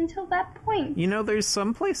DVDs until that point. You know, there's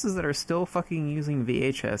some places that are still fucking using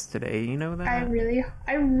VHS today. You know that?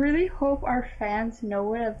 I really hope our fans know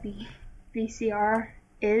what a VCR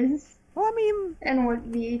is. Well, I mean, and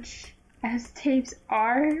what VHS tapes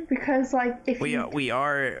are, because like if we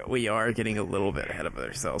are getting a little bit ahead of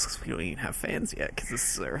ourselves because we don't even have fans yet because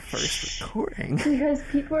this is our first recording. Because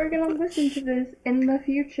people are gonna listen to this in the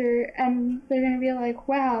future and they're gonna be like,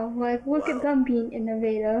 wow, like look at them being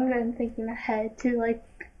innovative and thinking ahead to like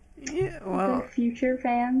the future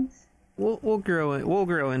fans. We'll grow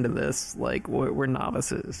into this. Like we're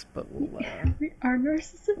novices, but we'll we are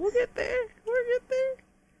narcissists. We'll get there.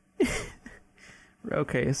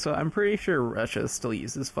 Okay, so I'm pretty sure Russia still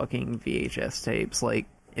uses fucking VHS tapes. Like,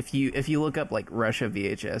 if you look up like Russia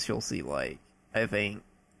VHS, you'll see like, I think,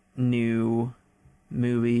 new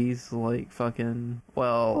movies like fucking.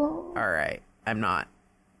 Well, all right, I'm not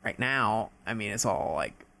right now. I mean, it's all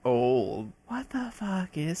like old. What the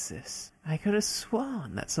fuck is this? I could have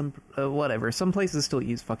sworn that some whatever. Some places still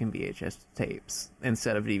use fucking VHS tapes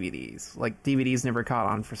instead of DVDs. Like DVDs never caught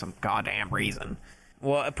on for some goddamn reason.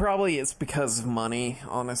 Well, probably it's because of money,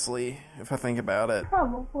 honestly, if I think about it.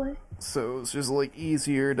 Probably. So it's just, like,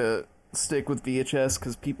 easier to stick with VHS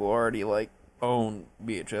because people already, like, own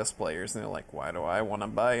VHS players. And they're like, why do I want to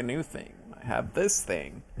buy a new thing? I have this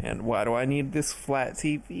thing. And why do I need this flat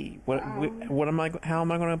TV? How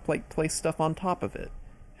am I going to, like, place stuff on top of it?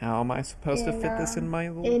 How am I supposed to fit this in my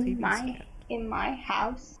little TV stand? In my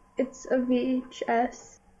house, it's a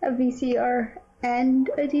VHS, a VCR, and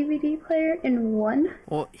a DVD player in one.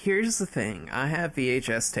 Well, here's the thing. I have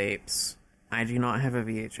VHS tapes I do not have a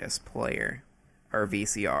VHS player, or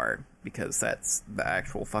VCR, because that's the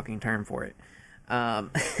actual fucking term for it.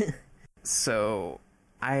 So,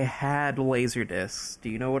 I had Laserdiscs. Do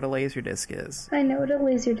you know what a Laserdisc is? I know what a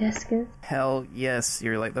Laserdisc is. Hell yes,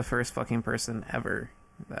 you're like the first fucking person ever.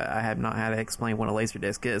 I have not had to explain what a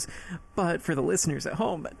Laserdisc is. But for the listeners at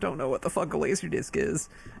home that don't know what the fuck a Laserdisc is,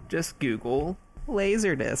 just Google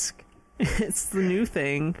Laserdisc. It's the new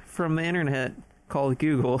thing from the internet called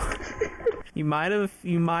Google. You might have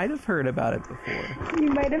heard about it before. You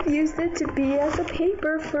might have used it to be as a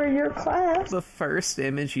paper for your class. The first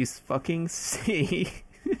image you fucking see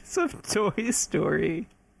is of Toy Story.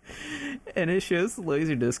 And it shows the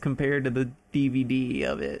Laserdisc compared to the DVD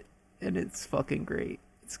of it. And it's fucking great.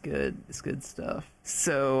 It's good. It's good stuff.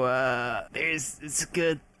 So, it's a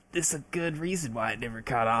good reason why it never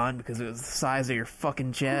caught on, because it was the size of your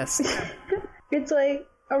fucking chest. It's like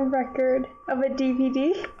a record of a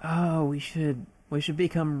DVD. Oh, we should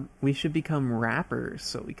become rappers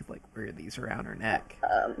so we could like wear these around our neck.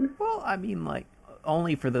 Well, I mean, like,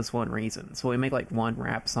 only for this one reason. So we make like one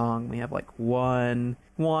rap song. We have like one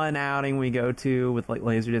outing we go to with like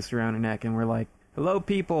Laserdisc around our neck, and we're like, "Hello,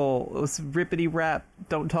 people. It's rippity rap.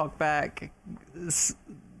 Don't talk back. You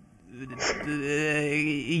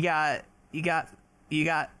got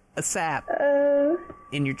a sap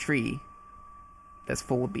in your tree that's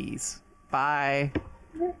full of bees. Bye."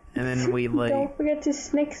 And then we like, don't forget to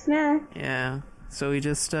snack. Yeah. So we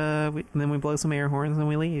just then we blow some air horns and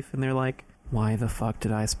we leave, and they're like, "Why the fuck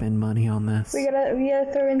did I spend money on this?" We gotta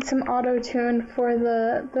throw in some auto-tune for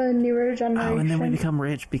the newer generation. Oh, and then we become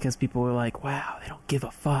rich because people were like, "Wow, they don't give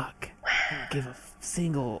a fuck.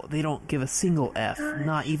 They don't give a single F,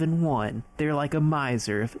 not even one. They're like a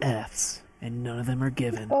miser of Fs, and none of them are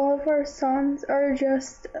given." All of our songs are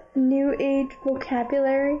just new age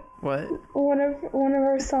vocabulary. What? One of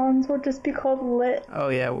our songs will just be called Lit. Oh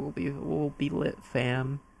yeah, we'll be lit,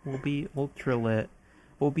 fam. We'll be ultra lit.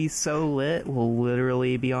 We'll be so lit, we'll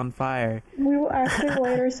literally be on fire. We will actually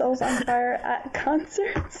light ourselves on fire at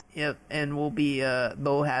concerts. Yep, and we'll be,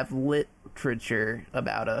 they'll have literature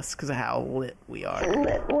about us because of how lit we are.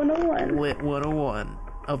 Lit 101. Lit 101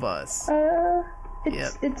 of us.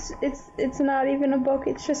 It's not even a book,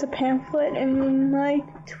 it's just a pamphlet in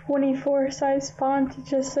like 24 size font. It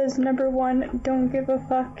just says number 1, don't give a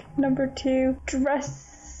fuck. Number 2, dress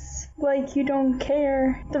like you don't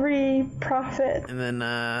care. 3, profit. And then,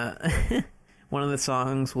 one of the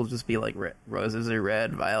songs will just be like, roses are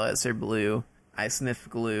red, violets are blue, I sniff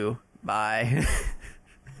glue, bye.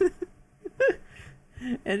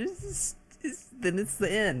 And then it's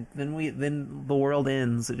the end. Then the world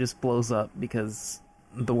ends. It just blows up because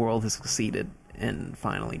the world has succeeded in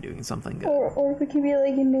finally doing something good. Or we could be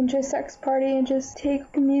like a ninja sex party and just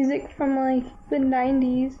take music from like the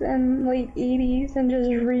 90s and late 80s and just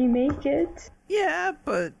remake it. Yeah,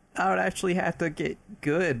 but I would actually have to get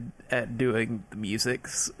good at doing the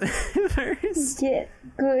musics first. Get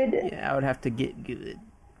good. Yeah, I would have to get good.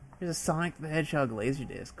 There's a Sonic the Hedgehog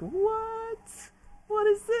Laserdisc. What? What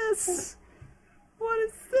is this? What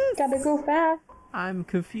is this? Gotta go fast. I'm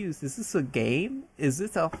confused. Is this a game? Is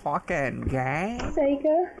this a fucking game?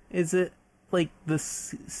 Sega. Is it like the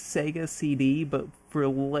Sega CD but for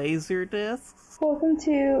Laserdiscs? Welcome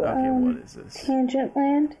to what is this? Tangent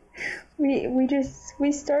Land.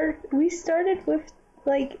 We started with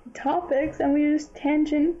like topics and we just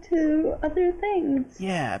tangent to other things.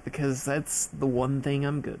 Yeah, because that's the one thing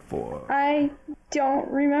I'm good for. I don't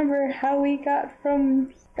remember how we got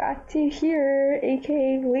to here,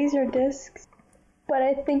 aka Laserdiscs, but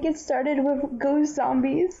I think it started with Ghost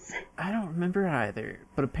Zombies. I don't remember either,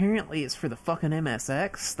 but apparently it's for the fucking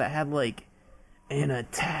MSX that had like an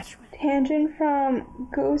attachment. Tangent from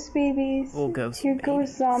Ghost Babies to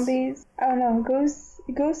Ghost Zombies. Oh no, Ghost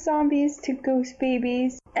Zombies to Ghost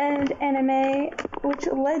Babies and anime, which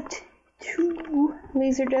led to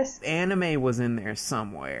Laserdisc. Anime was in there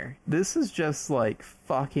somewhere. This is just like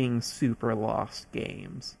fucking super lost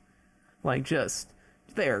games. Like just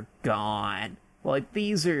they're gone. Like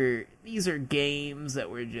these are games that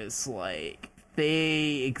were just like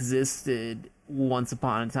they existed once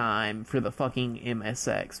upon a time for the fucking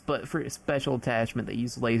MSX, but for a special attachment they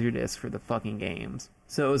used Laserdisc for the fucking games.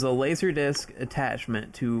 So it was a Laserdisc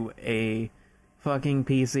attachment to a fucking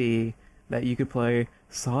PC that you could play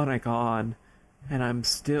Sonic on, and I'm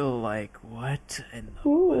still like, what in the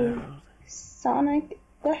world? Sonic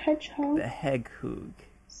the Hedgehog. The Hedgehog.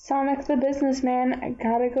 Sonic the businessman. I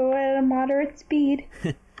gotta go at a moderate speed.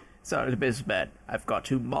 Sonic the businessman. I've got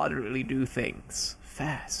to moderately do things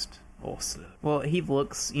fast. Also, well, he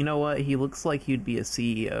looks. You know what? He looks like he'd be a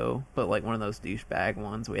CEO, but like one of those douchebag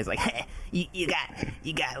ones where he's like, hey, you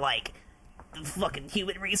got like fucking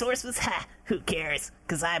human resources. Ha, who cares?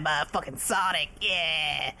 Cause I'm fucking Sonic.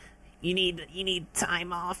 Yeah. You need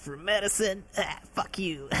time off for medicine. Fuck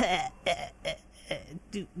you.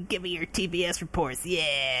 Give me your TBS reports.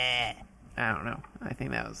 Yeah. I don't know. I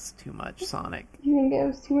think that was too much Sonic. You think it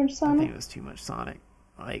was too much I Sonic? think it was too much Sonic.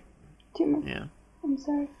 Like, Too much. yeah. I'm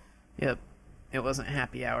sorry. Yep. It wasn't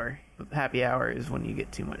happy hour. Happy hour is when you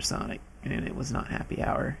get too much Sonic, and it was not happy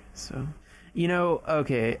hour. So, you know,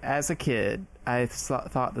 okay, as a kid, I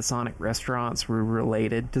thought the Sonic restaurants were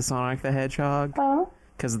related to Sonic the Hedgehog Oh,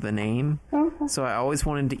 because of the name. okay. So I always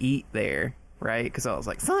wanted to eat there, right? Because I was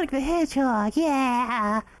like, Sonic the Hedgehog,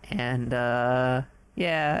 yeah! And,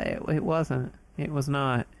 yeah, it wasn't. It was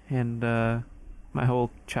not. And, my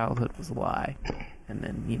whole childhood was a lie. And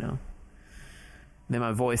then, you know, then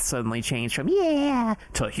my voice suddenly changed from yeah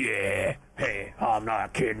to yeah. Hey, I'm not a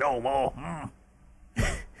kid no more.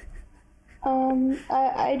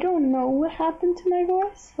 I don't know what happened to my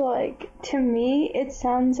voice. Like, to me, it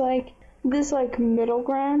sounds like this, like, middle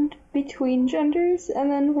ground between genders. And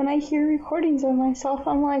then when I hear recordings of myself,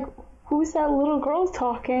 I'm like, who's that little girl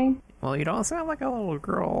talking? Well, you don't sound like a little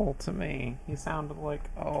girl to me. You sounded like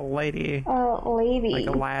a lady. Lady. Like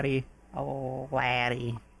a laddie. A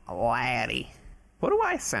laddie. A laddie. What do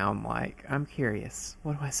I sound like? I'm curious.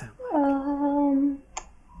 What do I sound like?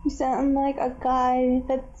 You sound like a guy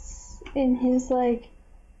that's in his, like,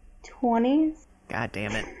 20s. God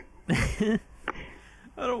damn it.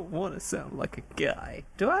 I don't want to sound like a guy.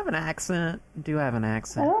 Do I have an accent? Do I have an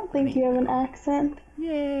accent? I don't think you have an accent.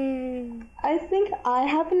 Yay. I think I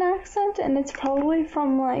have an accent, and it's probably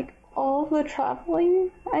from, like, all the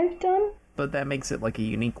traveling I've done. But that makes it like a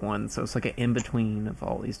unique one, so it's like an in-between of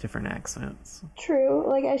all these different accents. True.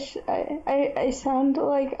 Like, I sound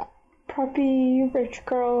like a preppy rich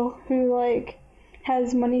girl who, like,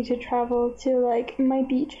 has money to travel to, like, my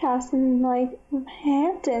beach house in, like,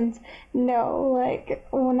 Hamptons. No, like,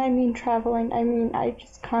 when I mean traveling, I mean I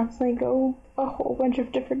just constantly go a whole bunch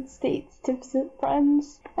of different states to visit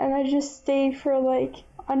friends, and I just stay for, like,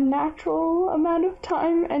 a natural amount of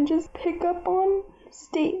time and just pick up on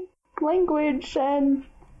state language and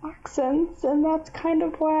accents, and that's kind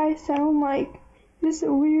of why I sound like this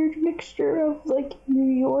weird mixture of, like,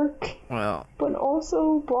 New York, Well, but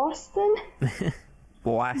also Boston.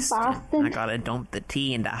 Boston. I gotta dump the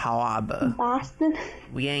tea in the harbor. Boston.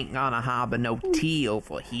 We ain't gonna harbor no tea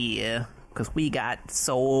over here, cause we got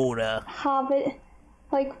soda. Hobbit.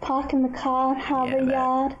 Like, parking the car, Hobbit that.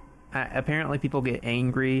 yard, Apparently people get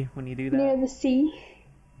angry when you do that. near the sea.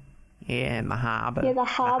 Yeah, in the harbor. Yeah, the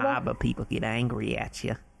harbor. The harbor people get angry at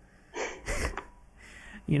you.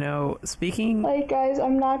 You know, speaking... Like, guys,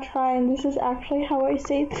 I'm not trying. This is actually how I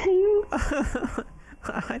say things.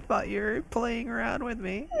 I thought you were playing around with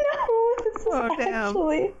me. No, this is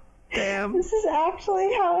actually... Damn. This is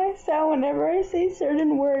actually how I sound whenever I say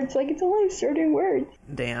certain words. Like, it's only certain words.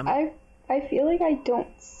 Damn. I feel like I don't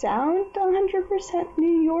sound 100%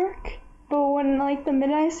 New York, but when, like, the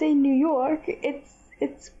minute I say New York,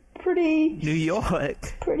 it's pretty... New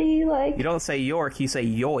York. Pretty, like... You don't say York, you say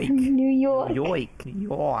yoik. New York.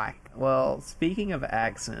 Yoik. Well, speaking of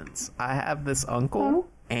accents, I have this uncle,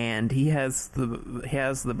 and he has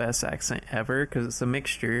the best accent ever, because it's a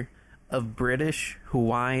mixture of British,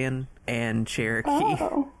 Hawaiian, and Cherokee.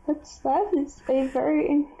 Oh, that is a very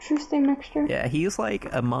interesting mixture. Yeah, he's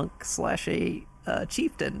like a monk / a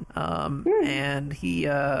chieftain. And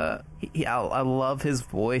I love his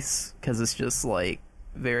voice, because it's just like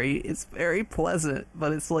it's very pleasant,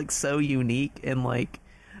 but it's like so unique. And like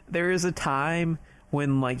there is a time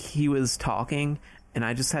when like he was talking and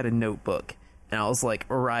I just had a notebook and I was like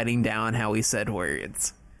writing down how he said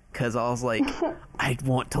words, because I was like, I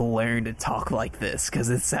want to learn to talk like this because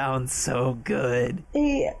it sounds so good.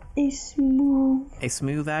 A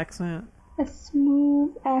smooth accent. A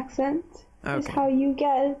smooth accent is Okay. how you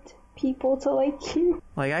get people to like you.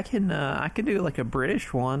 Like I can do like a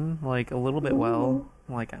British one, like a little bit well.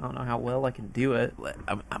 Like I don't know how well I can do it.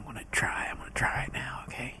 I'm gonna try. I'm gonna try it now.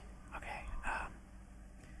 Okay.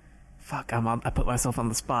 Fuck. I put myself on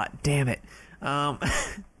the spot. Damn it.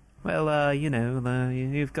 Well, you know,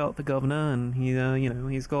 you've got the governor, and he, you know,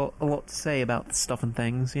 he's got a lot to say about stuff and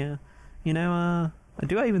things. Yeah. You know,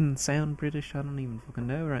 do I even sound British? I don't even fucking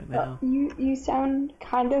know right now. You sound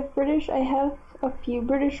kind of British. I have a few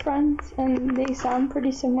British friends, and they sound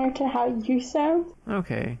pretty similar to how you sound.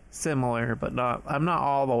 Okay, similar, but not. I'm not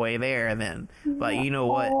all the way there then. But you know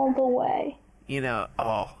what? All the way. You know,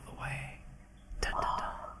 all the way. Dun, dun, dun.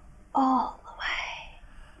 All the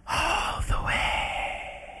way.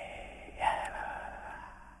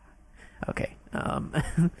 Okay.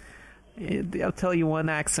 I'll tell you one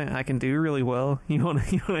accent I can do really well. You wanna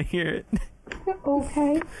hear it?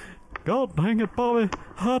 Okay. God dang it, Bobby!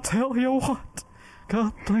 I tell you what.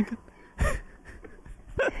 God dang it.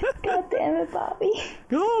 God damn it, Bobby.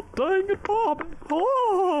 God dang it, Bobby!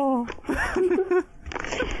 Oh!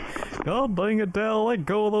 God dang it, Dell! Let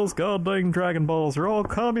go of those god dang Dragon Balls, or I'll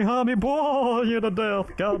Kamehame boy you to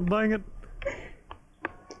death! God dang it!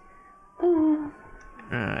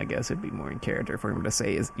 I guess it'd be more in character for him to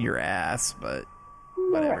say is your ass, but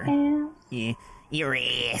whatever. Your ass. Yeah, your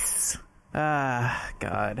ass.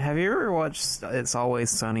 God. Have you ever watched It's Always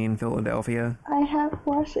Sunny in Philadelphia? I have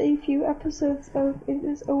watched a few episodes of It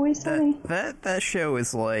Is Always Sunny. That show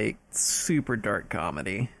is like super dark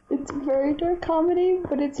comedy. It's very dark comedy,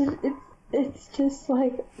 but it's just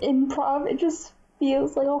like improv. It just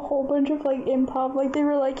feels like a whole bunch of like improv. Like they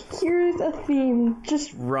were like, here's a theme,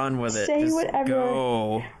 just run with it. Say just whatever.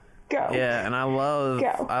 Go. Yeah, and I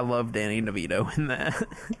love Danny DeVito in that.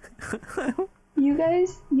 You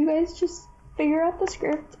guys just figure out the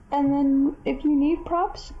script, and then if you need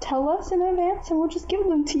props, tell us in advance, and we'll just give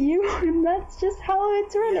them to you. And that's just how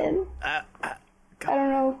it's written. I don't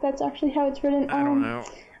know if that's actually how it's written. I don't know.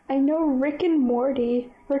 I know Rick and Morty,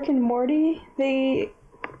 they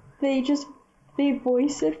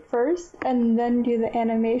voice it first and then do the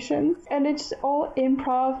animations, and it's all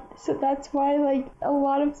improv, so that's why like a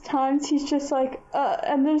lot of times he's just like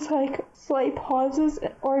and there's like slight pauses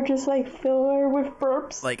or just like filler with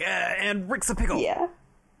burps, like and Rick's a pickle. Yeah,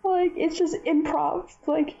 like it's just improv,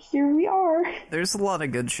 like here we are. There's a lot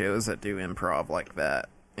of good shows that do improv like that,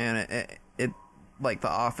 and it like The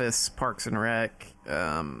Office, Parks and Rec,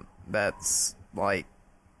 that's like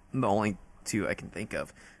the only two I can think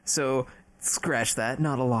of, so scratch that,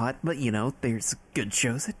 not a lot, but you know, there's good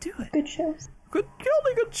shows that do it. Good shows. Good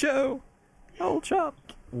show. Old chop.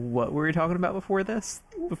 What were we talking about before this?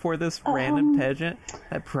 Before this random tangent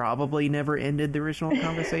that probably never ended the original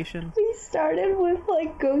conversation? We started with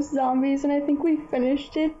like ghost zombies, and I think we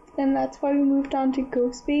finished it, and that's why we moved on to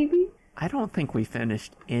Ghost Baby. I don't think we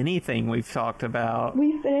finished anything we've talked about.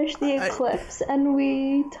 We finished the Eclipse, and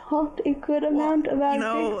we talked a good amount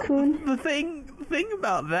about Big Coon. The thing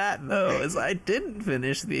about that, though, is I didn't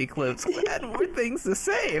finish the Eclipse. I had more things to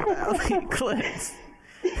say about the Eclipse.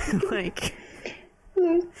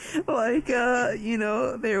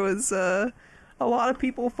 There was a lot of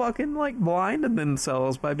people fucking like blinded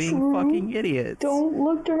themselves by being fucking idiots. Don't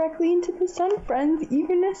look directly into the sun, friends,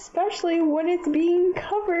 even especially when it's being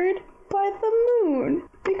covered by the moon,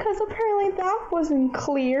 because apparently that wasn't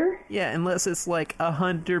clear. Yeah, unless it's like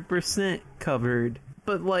 100% covered.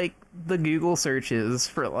 But like the Google searches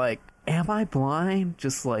for like, am I blind?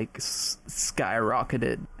 Just like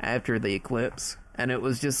skyrocketed after the eclipse. And it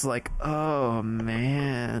was just like, oh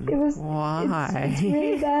man, why? It's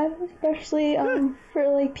really bad, especially for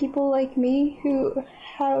like people like me who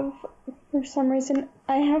have, for some reason,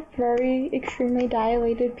 I have very extremely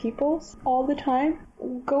dilated pupils all the time.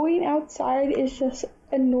 Going outside is just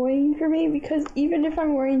annoying for me because even if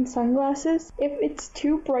I'm wearing sunglasses, if it's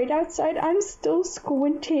too bright outside, I'm still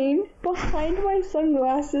squinting behind my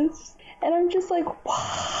sunglasses. And I'm just like,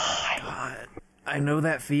 why? God, I know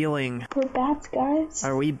that feeling. We're bats, guys.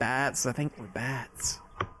 Are we bats? I think we're bats.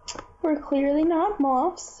 We're clearly not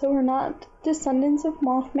moths, so we're not descendants of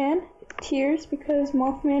Mothman. Tears, because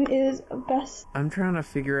Mothman is best. I'm trying to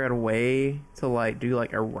figure out a way to like do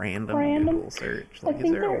like a random Google search. Like, I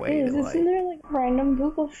think there is. Isn't there like random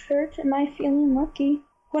Google search? Am I feeling lucky?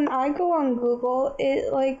 When I go on Google,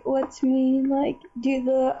 it like lets me like do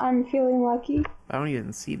the I'm feeling lucky. I don't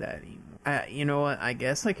even see that anymore. You know what? I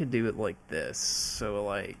guess I could do it like this. So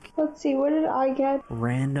like, let's see. What did I get?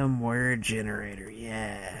 Random word generator.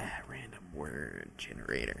 Yeah, random word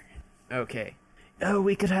generator. Okay. Oh,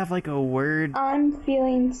 we could have like a word. I'm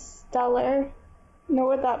feeling stellar. Know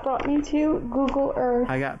what that brought me to? Google Earth.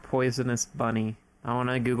 I got poisonous bunny. I want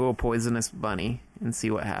to Google poisonous bunny and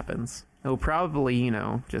see what happens. It'll probably,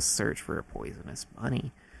 just search for a poisonous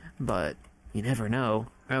bunny. But you never know.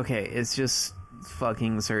 Okay, it's just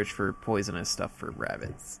fucking search for poisonous stuff for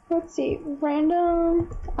rabbits. Let's see.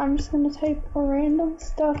 Random. I'm just going to type random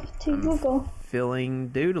stuff to Google.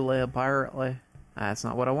 Feeling doodly apparently. That's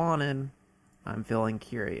not what I wanted. I'm feeling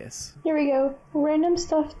curious. Here we go. Random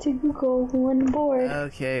stuff to Google when bored.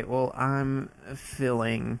 Okay, well, I'm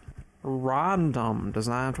feeling random. Does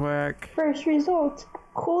that work? First result.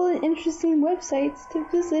 Cool and interesting websites to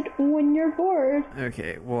visit when you're bored.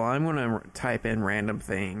 Okay, well, I'm gonna type in random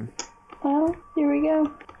thing. Well, here we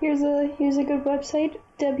go. Here's a good website.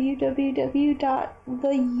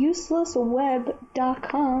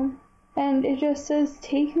 www.theuselessweb.com. and it just says,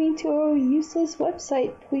 take me to a useless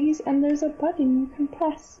website, please, and there's a button you can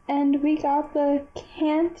press. And we got the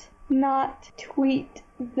can't not tweet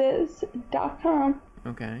this.com.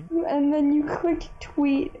 Okay. And then you click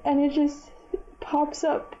tweet, and it just pops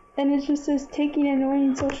up, and it just says, taking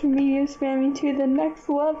annoying social media spamming to the next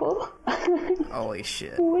level. Holy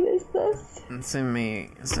shit. What is this? Send me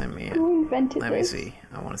Who invented Let this? me see.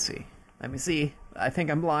 I want to see. Let me see. I think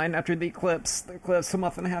I'm blind after the eclipse. The eclipse a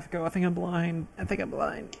month and a half ago. I think I'm blind.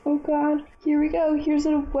 Oh god. Here we go. Here's a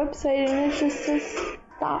website, and it just says,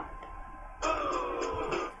 stop.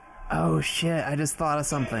 Oh shit, I just thought of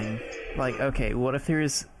something. Like, okay, what if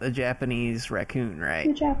there's a Japanese raccoon, The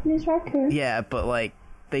right? Japanese raccoon. Yeah, but like,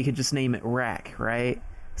 they could just name it Rack, right?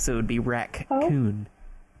 So it would be Raccoon.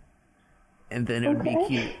 And then it would be Okay.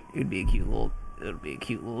 cute. It would be a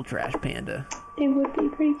cute little trash panda. It would be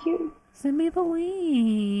pretty cute. Send me the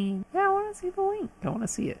link. Yeah, I want to see the link. I want to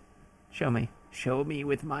see it. Show me. Show me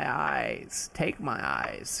with my eyes. Take my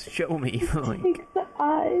eyes. Show me the link. Take the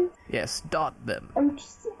eyes. Yes, dot them. I'm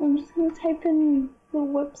just gonna type in the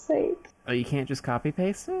website. Oh, you can't just copy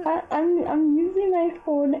paste it? I'm using my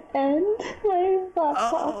phone and my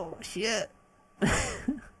laptop. Oh, shit.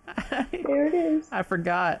 There it is. I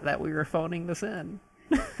forgot that we were phoning this in.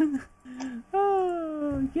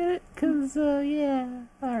 Oh, get it? Cause, yeah.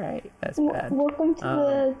 Alright, that's bad. Welcome to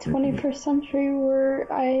the 21st century where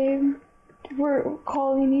we're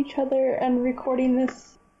calling each other and recording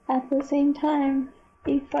this at the same time.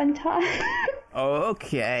 A fun time.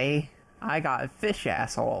 Okay. I got fish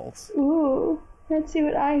assholes. Ooh, let's see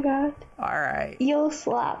what I got. Alright.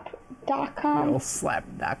 Eelslap.com.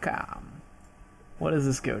 Slap.com. What does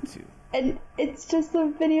this go to? And it's just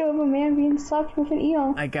a video of a man being slapped with an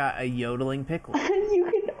eel. I got a yodeling pickle. You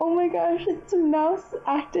can, oh my gosh, it's mouse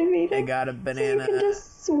activated. I got a So you banana. can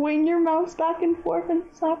just swing your mouse back and forth and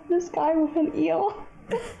slap this guy with an eel.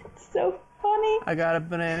 It's so funny. I got a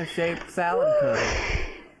banana-shaped salad pudding.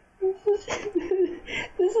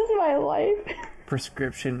 This is my life.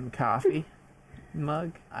 Prescription coffee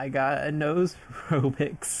mug. I got a nose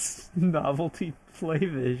aerobics novelty play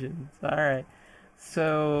visions. Alright.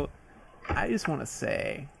 So, I just want to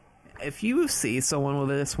say, if you see someone with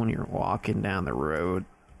this when you're walking down the road,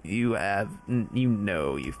 you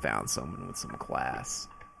found someone with some class.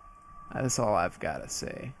 That's all I've got to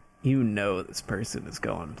say. You know this person is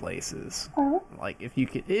going places. Like, if you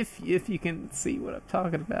can see what I'm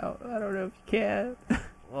talking about. I don't know if you can.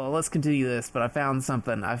 Well, let's continue this, but I found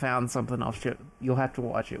something. I'll show. You'll have to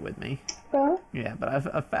watch it with me. Well, Yeah, but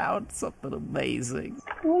I found something amazing.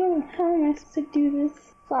 how am I supposed to do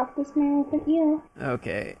this? Slap this man with an eel.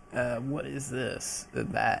 Okay, what is this?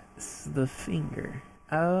 That's the finger.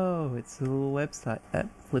 Oh, it's a little website that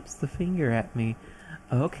flips the finger at me.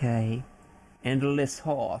 Okay. Endless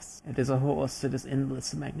horse. It is a horse. It is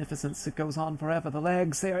endless magnificence. It goes on forever. The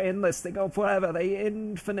legs, they are endless. They go forever. They are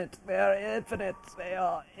infinite. They are infinite. They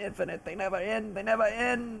are infinite. They never end. They never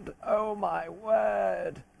end. Oh my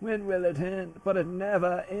word. When will it end? But it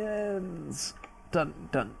never ends. Dun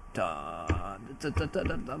dun dun. Dun dun dun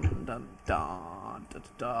dun dun dun dun.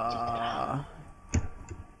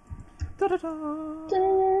 Da da da.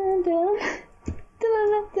 Dun, dun,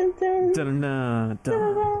 dun, dun, dun, Dun dun dun.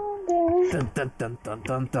 dun. Dun dun dun dun dun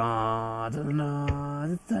dun dun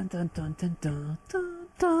dun dun dun dun dun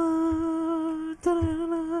dun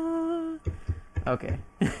dun. Okay.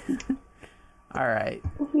 All right.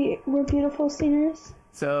 We're beautiful singers.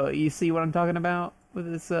 So you see what I'm talking about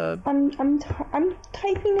with this? I'm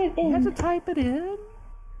typing it in. You have to type it in.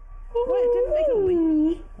 What? It didn't make a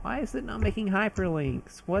link. Why is it not making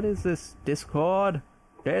hyperlinks? What is this? Discord?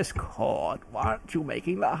 Discord. Why aren't you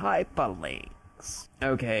making the hyperlinks?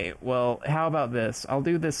 Okay, well, how about this? I'll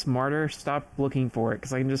do this smarter. Stop looking for it,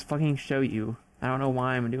 because I can just fucking show you. I don't know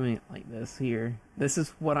why I'm doing it like this here. This is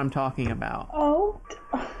what I'm talking about. Oh,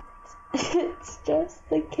 it's just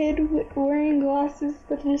the kid wearing glasses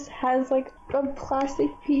that just has like a plastic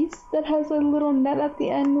piece that has a little net at the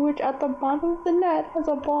end, which at the bottom of the net has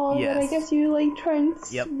a ball that I Yes. guess you like try and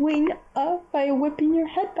Yep. swing up by whipping your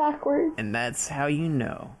head backwards. And that's how you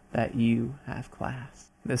know that you have class.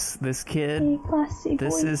 This kid, Hey, classy boy.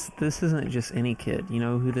 this isn't just any kid. You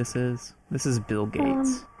know who this is? This is Bill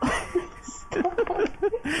Gates.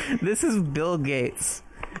 This is Bill Gates.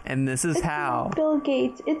 And this is how. Bill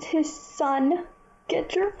Gates. It's his son.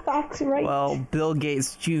 Get your facts right. Well, Bill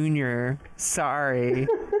Gates Jr. Sorry.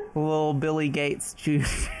 Little Billy Gates Jr.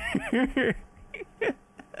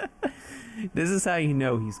 This is how you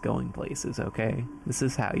know he's going places, okay? This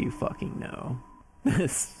is how you fucking know.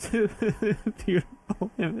 This, dude,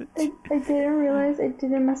 I didn't realize I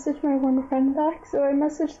didn't message my one friend back, so I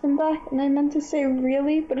messaged them back, and I meant to say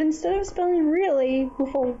really, but instead of spelling really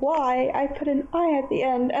with a Y, I put an I at the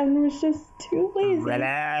end, and was just too lazy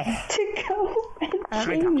to go and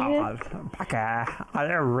change it. Becca, are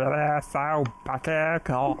you really so Becca?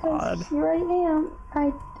 God. Because here I am.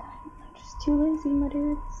 I'm just too lazy, my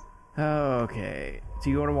dudes. Okay, do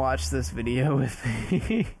you want to watch this video with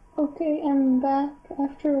me? Okay, I'm back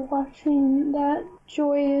after watching that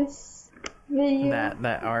joyous video.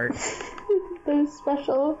 That art. Those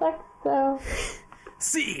special effects, though.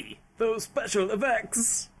 See those special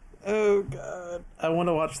effects. Oh god, I want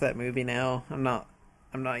to watch that movie now. I'm not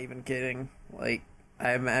even kidding. Like,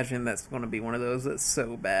 I imagine that's going to be one of those that's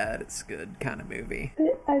so bad it's good kind of movie.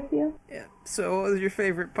 I feel. Yeah. So, what was your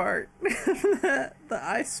favorite part? The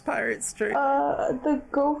ice pirates trick. The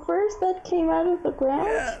gophers that came out of the ground.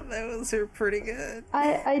 Yeah, those are pretty good.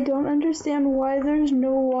 I don't understand why there's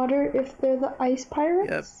no water if they're the ice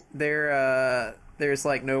pirates. Yep. There's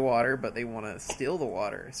like no water, but they want to steal the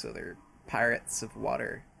water, so they're pirates of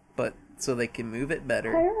water. But so they can move it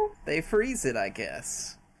better. Pirates? They freeze it, I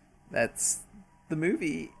guess. That's the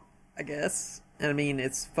movie, I guess. I mean,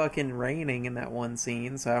 it's fucking raining in that one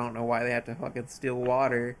scene, so I don't know why they have to fucking steal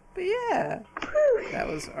water. But yeah, that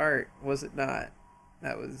was art, was it not?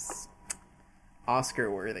 That was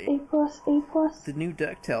Oscar-worthy. A+. The new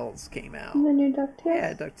DuckTales came out. The new DuckTales?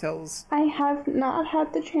 Yeah, DuckTales. I have not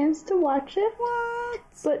had the chance to watch it. What?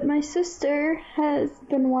 But my sister has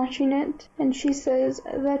been watching it, and she says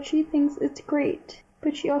that she thinks it's great.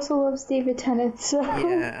 But she also loves David Tennant, so...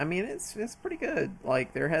 Yeah, I mean, it's pretty good.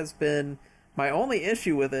 Like, there has been... My only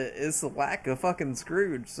issue with it is the lack of fucking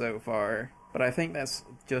Scrooge so far. But I think that's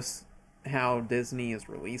just how Disney is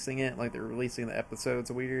releasing it. Like, they're releasing the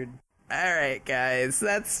episodes weird. Alright, guys.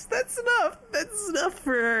 That's enough. That's enough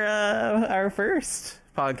for our first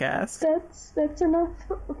podcast. That's enough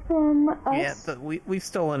from us. Yeah, we've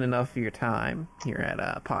stolen enough of your time here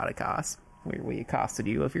at Podcast, where we accosted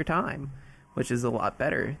you of your time. Which is a lot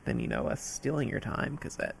better than, us stealing your time,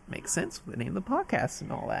 because that makes sense with the name of the podcast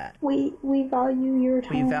and all that. We value your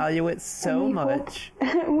time. We value it so much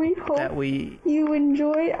we hope that you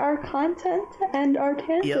enjoy our content and our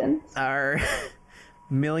tangents. Yep, our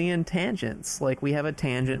million tangents. Like, we have a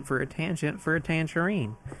tangent for a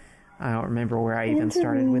tangerine. I don't remember where I even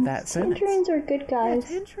started with that sentence. Tangerines are good,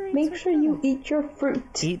 guys. Yeah, Make sure you eat your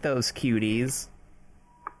fruit. Eat those cuties,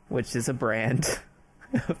 which is a brand.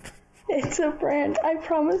 It's a brand, I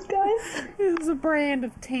promise, guys. It's a brand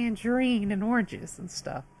of tangerine and oranges and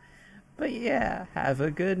stuff. But yeah, have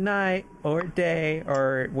a good night or day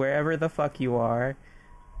or wherever the fuck you are.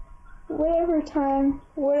 Whatever time,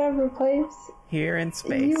 whatever place. Here in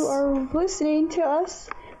space. You are listening to us.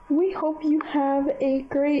 We hope you have a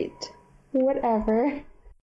great whatever.